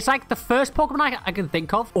 okay? It's like the first Pokemon I can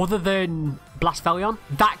think of, other than Blastfelion,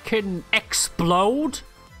 that can explode,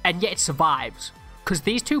 and yet it survives. Because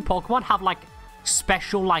these two Pokemon have, like,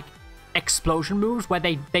 special, like, explosion moves where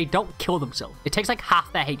they don't kill themselves. It takes, like,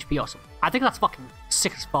 half their HP or something. I think that's fucking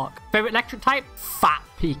sick as fuck. Favorite electric type? Fat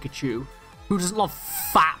Pikachu. Who doesn't love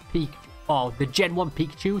fat Pikachu? Oh, the Gen 1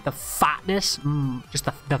 Pikachu, the fatness. Just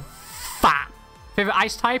the fat. Favorite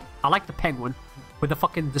ice type? I like the penguin with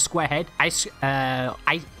the square head. I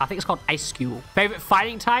think it's called Ice School. Favorite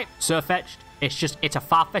fighting type? Surfetched. It's a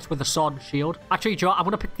Farfetch'd with a sword and shield. Actually, Joe, I'm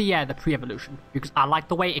gonna pick the pre-evolution because I like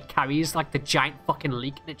the way it carries like the giant fucking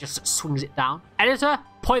leak and it just swings it down. Editor,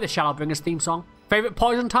 play the Shadowbringers theme song. Favorite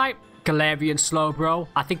poison type? Galarian Slowbro.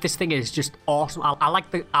 I think this thing is just awesome. I like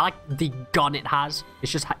the gun it has.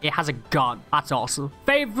 It has a gun. That's awesome.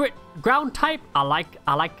 Favorite ground type? I like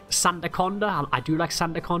Sandaconda. I do like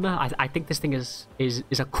Sandaconda. I think this thing is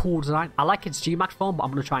a cool design. I like its G-Max form, but I'm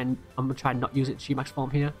gonna try and not use its G-Max form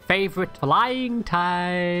here. Favorite flying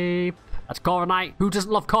type? That's Corviknight. Who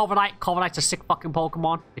doesn't love Corviknight? Corviknight's a sick fucking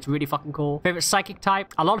Pokemon. It's really fucking cool. Favorite psychic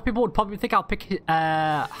type? A lot of people would probably think I'll pick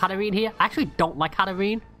Hatterene here. I actually don't like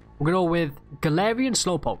Hatterene. We're going to go with Galarian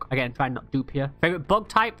Slowpoke. Again, try and not dupe here. Favorite bug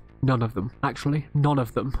type? None of them, actually. None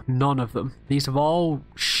of them. None of them. These are all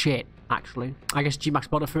shit, actually. I guess G-Max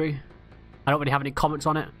Butterfree. I don't really have any comments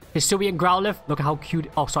on it. Hisuian Growlithe. Look at how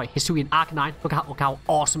cute. Oh, sorry. Hisuian Arcanine. Look how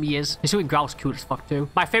awesome he is. Hisuian Growlithe's cute as fuck, too.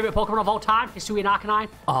 My favorite Pokemon of all time? Hisuian Arcanine.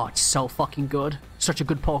 Oh, it's so fucking good. Such a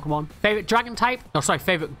good Pokemon. Favorite Dragon type? No, sorry.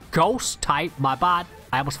 Favorite Ghost type. My bad.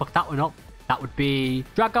 I almost fucked that one up. That would be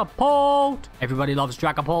Dragapult. Everybody loves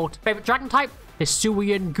Dragapult. Favorite dragon type?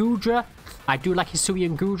 Hisuian Gudra. I do like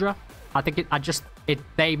Hisuian Gudra. I think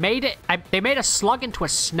they made a slug into a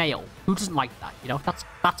snail. Who doesn't like that? You know,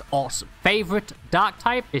 that's awesome. Favorite dark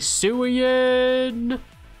type? Hisuian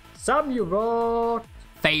Samurott.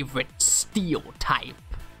 Favorite steel type?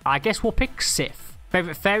 I guess we'll pick Sif.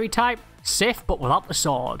 Favorite fairy type? Sif, but without the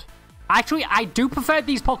sword. Actually, I do prefer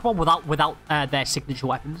these Pokemon without their signature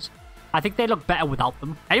weapons. I think they look better without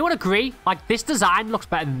them. Anyone agree? Like, this design looks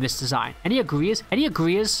better than this design. Any agrees? Any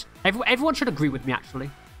agrees? Everyone should agree with me,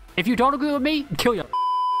 actually. If you don't agree with me, kill your...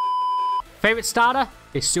 Favorite starter?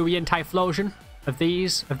 Hisuian Typhlosion. Of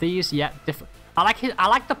these, yeah, different. I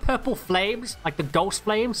like the purple flames, like the ghost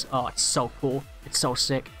flames. Oh, it's so cool. It's so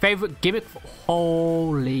sick. Favorite gimmick?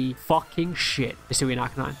 Holy fucking shit. Hisuian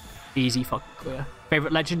Arcanine. Easy fucking clear.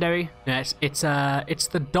 Favorite legendary? Yes, it's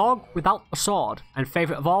the dog without a sword. And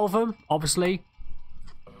favorite of all of them, obviously,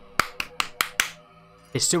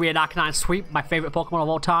 Hisuian Arcanine Sweep, my favorite Pokemon of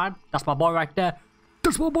all time. That's my boy right there.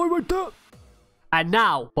 That's my boy right there. And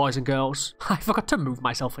now, boys and girls, I forgot to move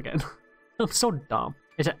myself again. I'm so dumb.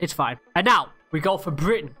 It's fine. And now, we go from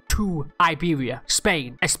Britain to Iberia,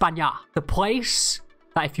 Spain, España. The place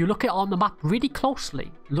that if you look at it on the map really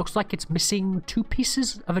closely, it looks like it's missing 2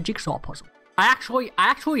 pieces of a jigsaw puzzle. I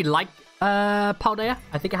actually like Paldea.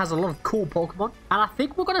 I think it has a lot of cool Pokemon. And I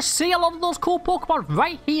think we're going to see a lot of those cool Pokemon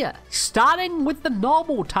right here. Starting with the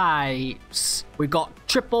normal types. We got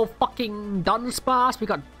triple fucking Dunsparce. We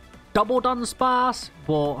got double Dunsparce.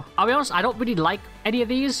 But I'll be honest, I don't really like any of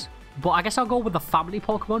these. But I guess I'll go with the family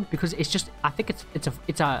Pokemon because it's just, I think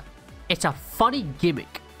it's a funny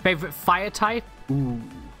gimmick. Favorite fire type? Ooh.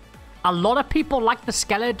 A lot of people like the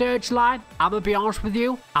Skeledirge line. I'm gonna be honest with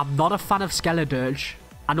you. I'm not a fan of Skeledirge.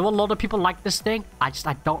 I know a lot of people like this thing. I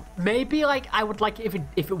don't. Maybe like I would like it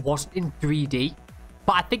if it wasn't in 3D.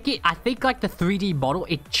 But I think like the 3D model,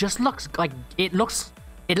 it just looks like it looks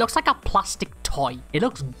like a plastic toy. It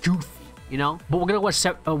looks goofy, you know. But we're gonna go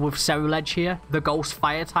with Ceruledge here, the Ghost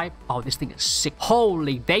Fire type. Oh, this thing is sick.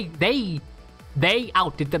 Holy, they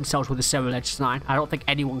outdid themselves with the Ceruledge design. I don't think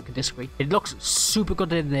anyone can disagree. It looks super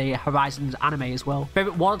good in the Horizons anime as well.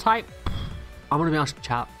 Favorite water type? I'm gonna be honest with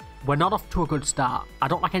chat. We're not off to a good start. I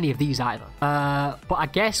don't like any of these either. But I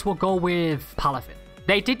guess we'll go with Palafin.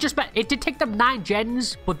 It did take them 9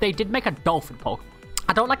 gens, but they did make a dolphin Pokemon.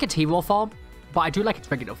 I don't like its hero form, but I do like its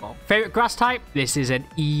regular form. Favorite grass type? This is an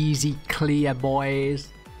easy clear, boys.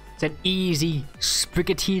 It's an easy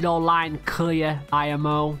Sprigatito line clear,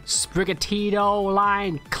 IMO. Sprigatito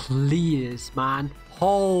line clears, man.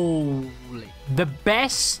 Holy. The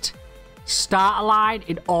best starter line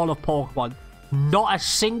in all of Pokemon. Not a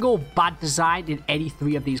single bad design in any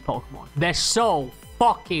 3 of these Pokemon. They're so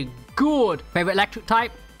fucking good. Favorite electric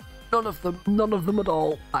type? None of them. None of them at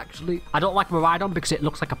all, actually. I don't like Miraidon because it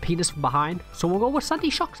looks like a penis from behind. So we'll go with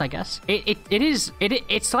Sandy Shocks, I guess.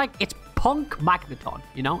 It's like, it's Punk Magneton,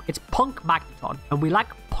 you know? It's Punk Magneton. And we like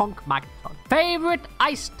Punk Magneton. Favorite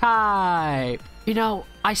ice type? You know,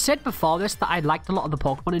 I said before this that I liked a lot of the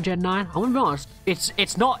Pokemon in Gen 9. I'm gonna be honest.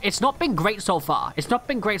 It's not been great so far. It's not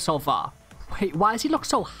been great so far. Wait, why does he look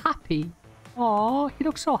so happy? Oh, he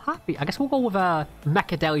looks so happy. I guess we'll go with a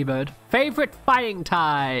Mecha Delibird. Favorite fighting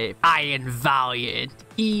type? Iron Valiant.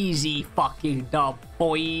 Easy fucking dub,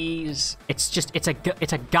 boys. It's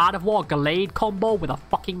a God of War Gallade combo with a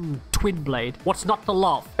fucking twin blade. What's not to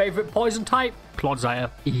love? Favorite poison type?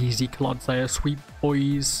 Clodsire. Easy Clodsire, sweet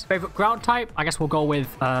boys. Favorite ground type? I guess we'll go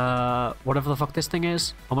with whatever the fuck this thing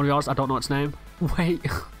is. I'm gonna be honest, I don't know its name. Wait,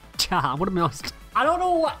 I'm gonna be honest. I don't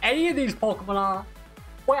know what any of these Pokemon are.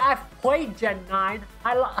 Wait, I've played Gen 9.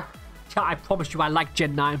 I promise you I like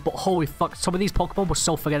Gen 9, but holy fuck, some of these Pokemon were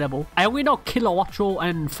so forgettable. I only know Kilowattrel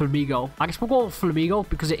and Flamigo. I guess we'll go with Flamigo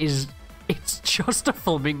because it's just a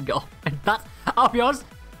Flamingo. And that's, I'll be honest,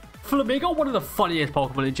 Flamigo, one of the funniest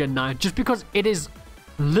Pokemon in Gen 9, just because it is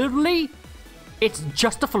literally, it's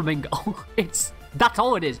just a Flamingo. That's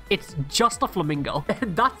all it is. It's just a Flamingo.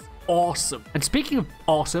 And that's awesome. And speaking of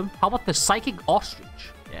awesome, how about the Psychic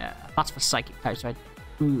Ostrich? Yeah, that's for Psychic types, right?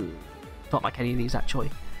 Ooh, don't like any of these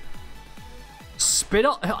actually.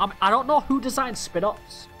 Spit-Up. I don't know who designed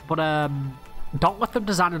Spit-Ups, but don't let them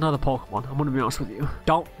design another Pokemon. I'm gonna be honest with you.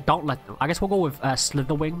 Don't let them. I guess we'll go with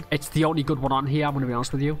Slitherwing. It's the only good one on here. I'm gonna be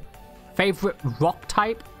honest with you. Favorite rock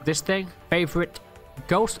type? This thing. Favorite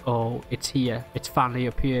ghost? Oh, it's here. It's finally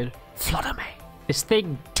appeared. Fluttermane. This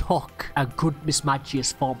thing took a good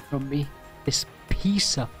Mismagius form from me. This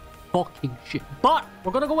piece of fucking shit. But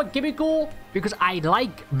we're gonna go with Gimmighoul because I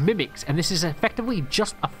like mimics, and this is effectively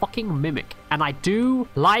just a fucking mimic. And I do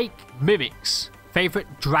like mimics. Favorite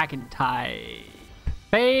dragon type?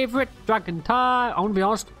 Favorite dragon type? I'm gonna be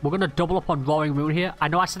honest, we're gonna double up on Roaring Moon here. I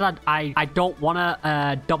know I said I don't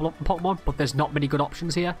wanna double up on Pokemon, but there's not many good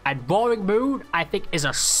options here. And Roaring Moon, I think, is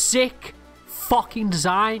a sick fucking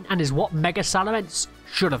design and is what Mega Salamence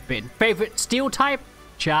should have been. Favorite steel type?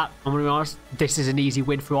 Chat, I'm gonna be honest, this is an easy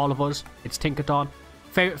win for all of us. It's Tinkaton.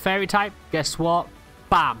 Favorite fairy type? Guess what?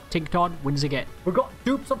 Bam! Tinkaton wins again. We've got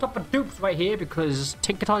dupes on top of dupes right here because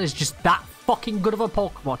Tinkaton is just that fucking good of a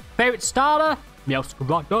Pokemon. Favorite starter?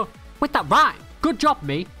 Meowscarada. Wait, that rhyme. Good job,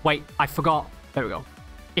 me. Wait, I forgot. There we go.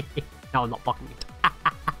 Now I'm not blocking it.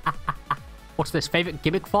 What's this? Favorite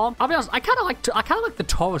gimmick form? I'll be honest, I kind of like the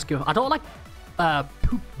Taurus gimmick. I don't like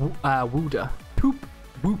Poop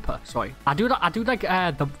Wooper, sorry. I do like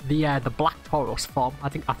the Black Taurus form. I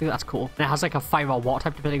think that's cool. And it has like a fire or water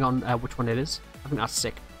type depending on which one it is. I think that's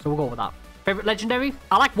sick. So we'll go with that. Favorite legendary?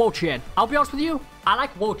 I like Wo-Chien. I'll be honest with you. I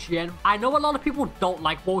like Wo-Chien. I know a lot of people don't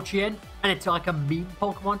like Wo-Chien, and it's like a meme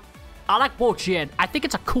Pokemon. I like Wo-Chien. I think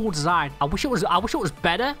it's a cool design. I wish it was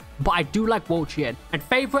better, but I do like Wo-Chien. And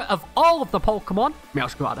favorite of all of the Pokemon?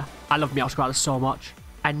 Meowscarada. I love Meowscarada so much.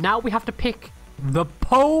 And now we have to pick the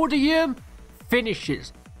podium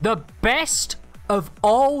finishes. The best of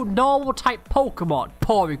all normal type Pokemon,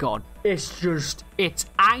 Porygon. It's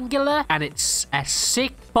angular and it's a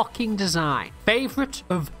sick fucking design. Favorite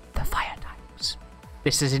of the fire types.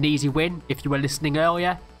 This is an easy win if you were listening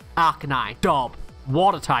earlier. Arcanine, Dob.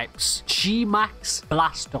 Water types, G-Max,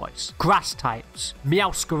 Blastoise. Grass types,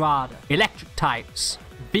 Meowscarada. Electric types,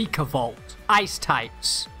 Vikavolt. Ice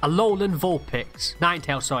types, Alolan Vulpix.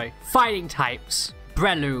 Ninetales, sorry. Fighting types,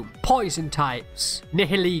 Breloom. Poison types,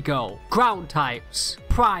 Nihilego. Ground types,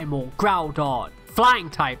 Primal, Groudon. Flying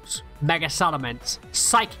types, Mega Salamence.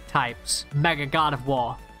 Psychic types, Mega God of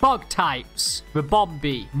War. Bug types,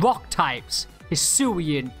 Ribombee. Rock types,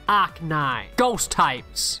 Hisuian, Arcanine. Ghost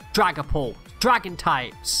types, Dragapult. Dragon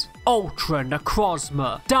types, Ultra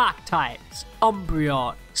Necrozma. Dark types,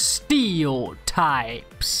 Umbreon. Steel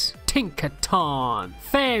types, Tinkaton.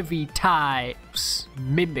 Fairy types,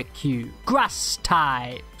 Mimikyu. Grass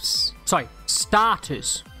types,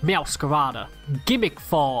 starters, Meowscarada. Gimmick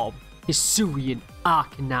form, Hisuian,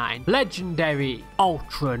 Arcanine. Legendary,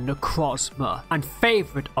 Ultra Necrozma. And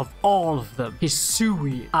favorite of all of them,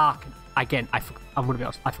 Hisuian, Arcanine. Again, I'm gonna be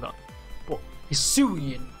honest, I forgot. But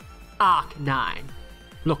Hisuian, Arcanine.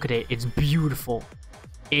 Look at it. It's beautiful.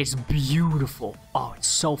 It's beautiful. Oh, it's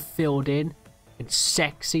so filled in and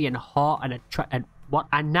sexy and hot and What?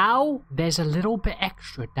 And now there's a little bit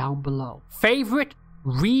extra down below. Favorite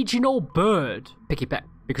regional bird. Picky pet,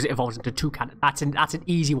 because it evolves into toucan. That's an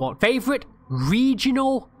easy one. Favorite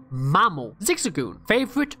regional mammal. Zigzagoon.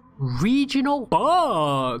 Favorite regional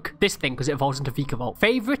bug. This thing, because it evolves into Vikavolt.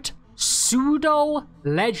 Favorite pseudo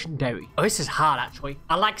legendary. Oh, this is hard actually.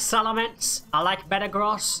 I like Salamence. I like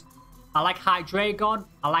Metagross. I like Hydreigon.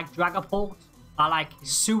 I like Dragapult. I like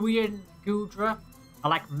Hisuian Gudra. I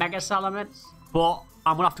like Mega Salamence. But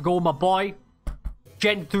I'm gonna have to go with my boy.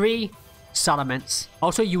 Gen 3 Salamence.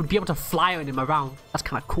 Also, you would be able to fly on him around. That's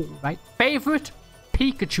kind of cool, right? Favorite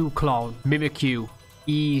Pikachu clone. Mimikyu.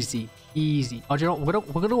 Easy. Easy. Oh, do you know what?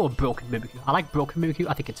 We're gonna go with Broken Mimikyu. I like Broken Mimikyu.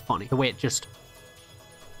 I think it's funny. The way it just...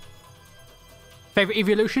 Favorite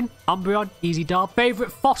evolution? Umbreon. Easy dub.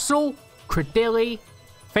 Favorite fossil? Credilli.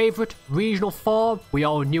 Favorite regional form? We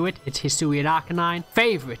all knew it. It's Hisuian Arcanine.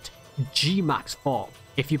 Favorite G-Max form?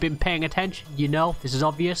 If you've been paying attention, you know this is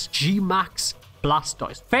obvious. G-Max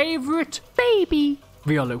Blastoise. Favorite baby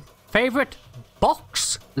Riolu. Favorite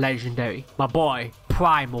box legendary? My boy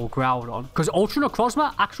Primal Groudon. Because Ultra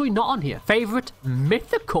Necrozma actually not on here. Favorite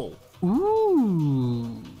mythical?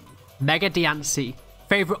 Ooh. Mega Diancie.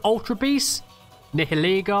 Favorite Ultra Beast?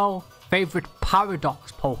 Nihilego. Favorite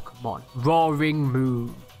Paradox Pokemon? Roaring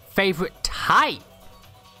Moon. Favorite type?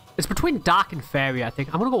 It's between Dark and Fairy, I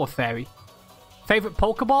think. I'm gonna go with Fairy. Favorite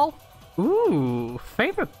Pokeball? Ooh.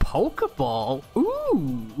 Favorite Pokeball?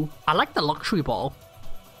 Ooh. I like the Luxury Ball.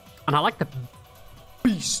 And I like the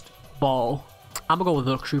Beast Ball. I'm gonna go with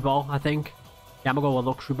Luxury Ball, I think. Yeah, I'm gonna go with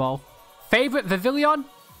Luxury Ball. Favorite Vivillon?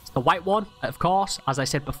 It's the white one, of course, as I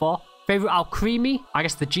said before. Favorite Alcremie? I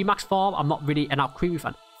guess the G-Max form. I'm not really an Alcremie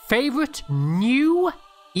fan. Favorite new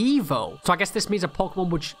Evo? So I guess this means a Pokemon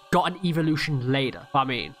which got an evolution later. I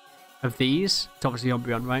mean, of these, it's obviously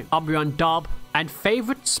Umbreon, right? Umbreon, Dub. And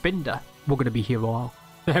favorite Spinder? We're gonna be here a while.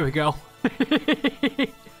 There we go.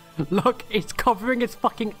 Look, it's covering its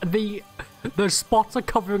fucking... The spots are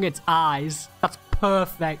covering its eyes. That's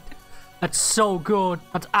perfect. That's so good.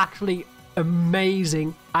 That's actually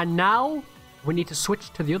amazing. And now, we need to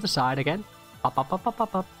switch to the other side again. Up, up, up, up,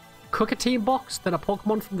 up, up. Quicker team box than a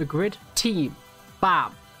Pokemon from the grid. Team.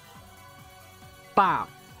 Bam. Bam.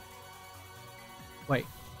 Wait.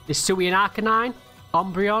 Hisuian Arcanine.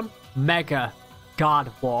 Umbreon. Mega.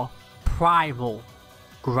 Gardevoir. Primal.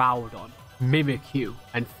 Groudon. Mimikyu.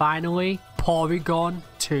 And finally, Porygon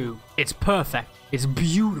 2. It's perfect. It's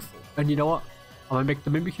beautiful. And you know what? I'm gonna make the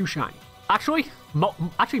Mimikyu shiny. Actually, most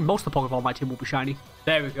of the Pokemon on my team will be shiny.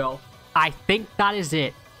 There we go. I think that is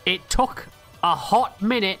it. It took a hot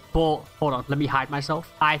minute, but hold on, let me hide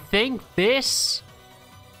myself. I think this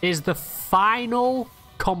is the final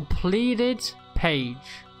completed page.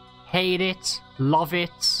 Hate it, love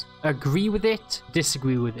it, agree with it,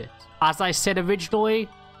 disagree with it. As I said originally,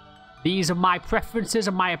 these are my preferences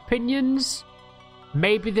and my opinions.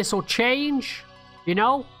 Maybe this will change, you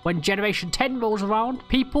know, when Generation 10 rolls around.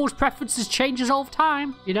 People's preferences changes all the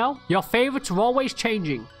time, you know. Your favorites are always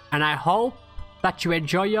changing. And I hope that you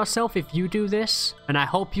enjoy yourself if you do this. And I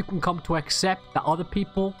hope you can come to accept that other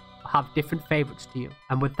people have different favorites to you.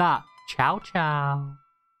 And with that, ciao, ciao.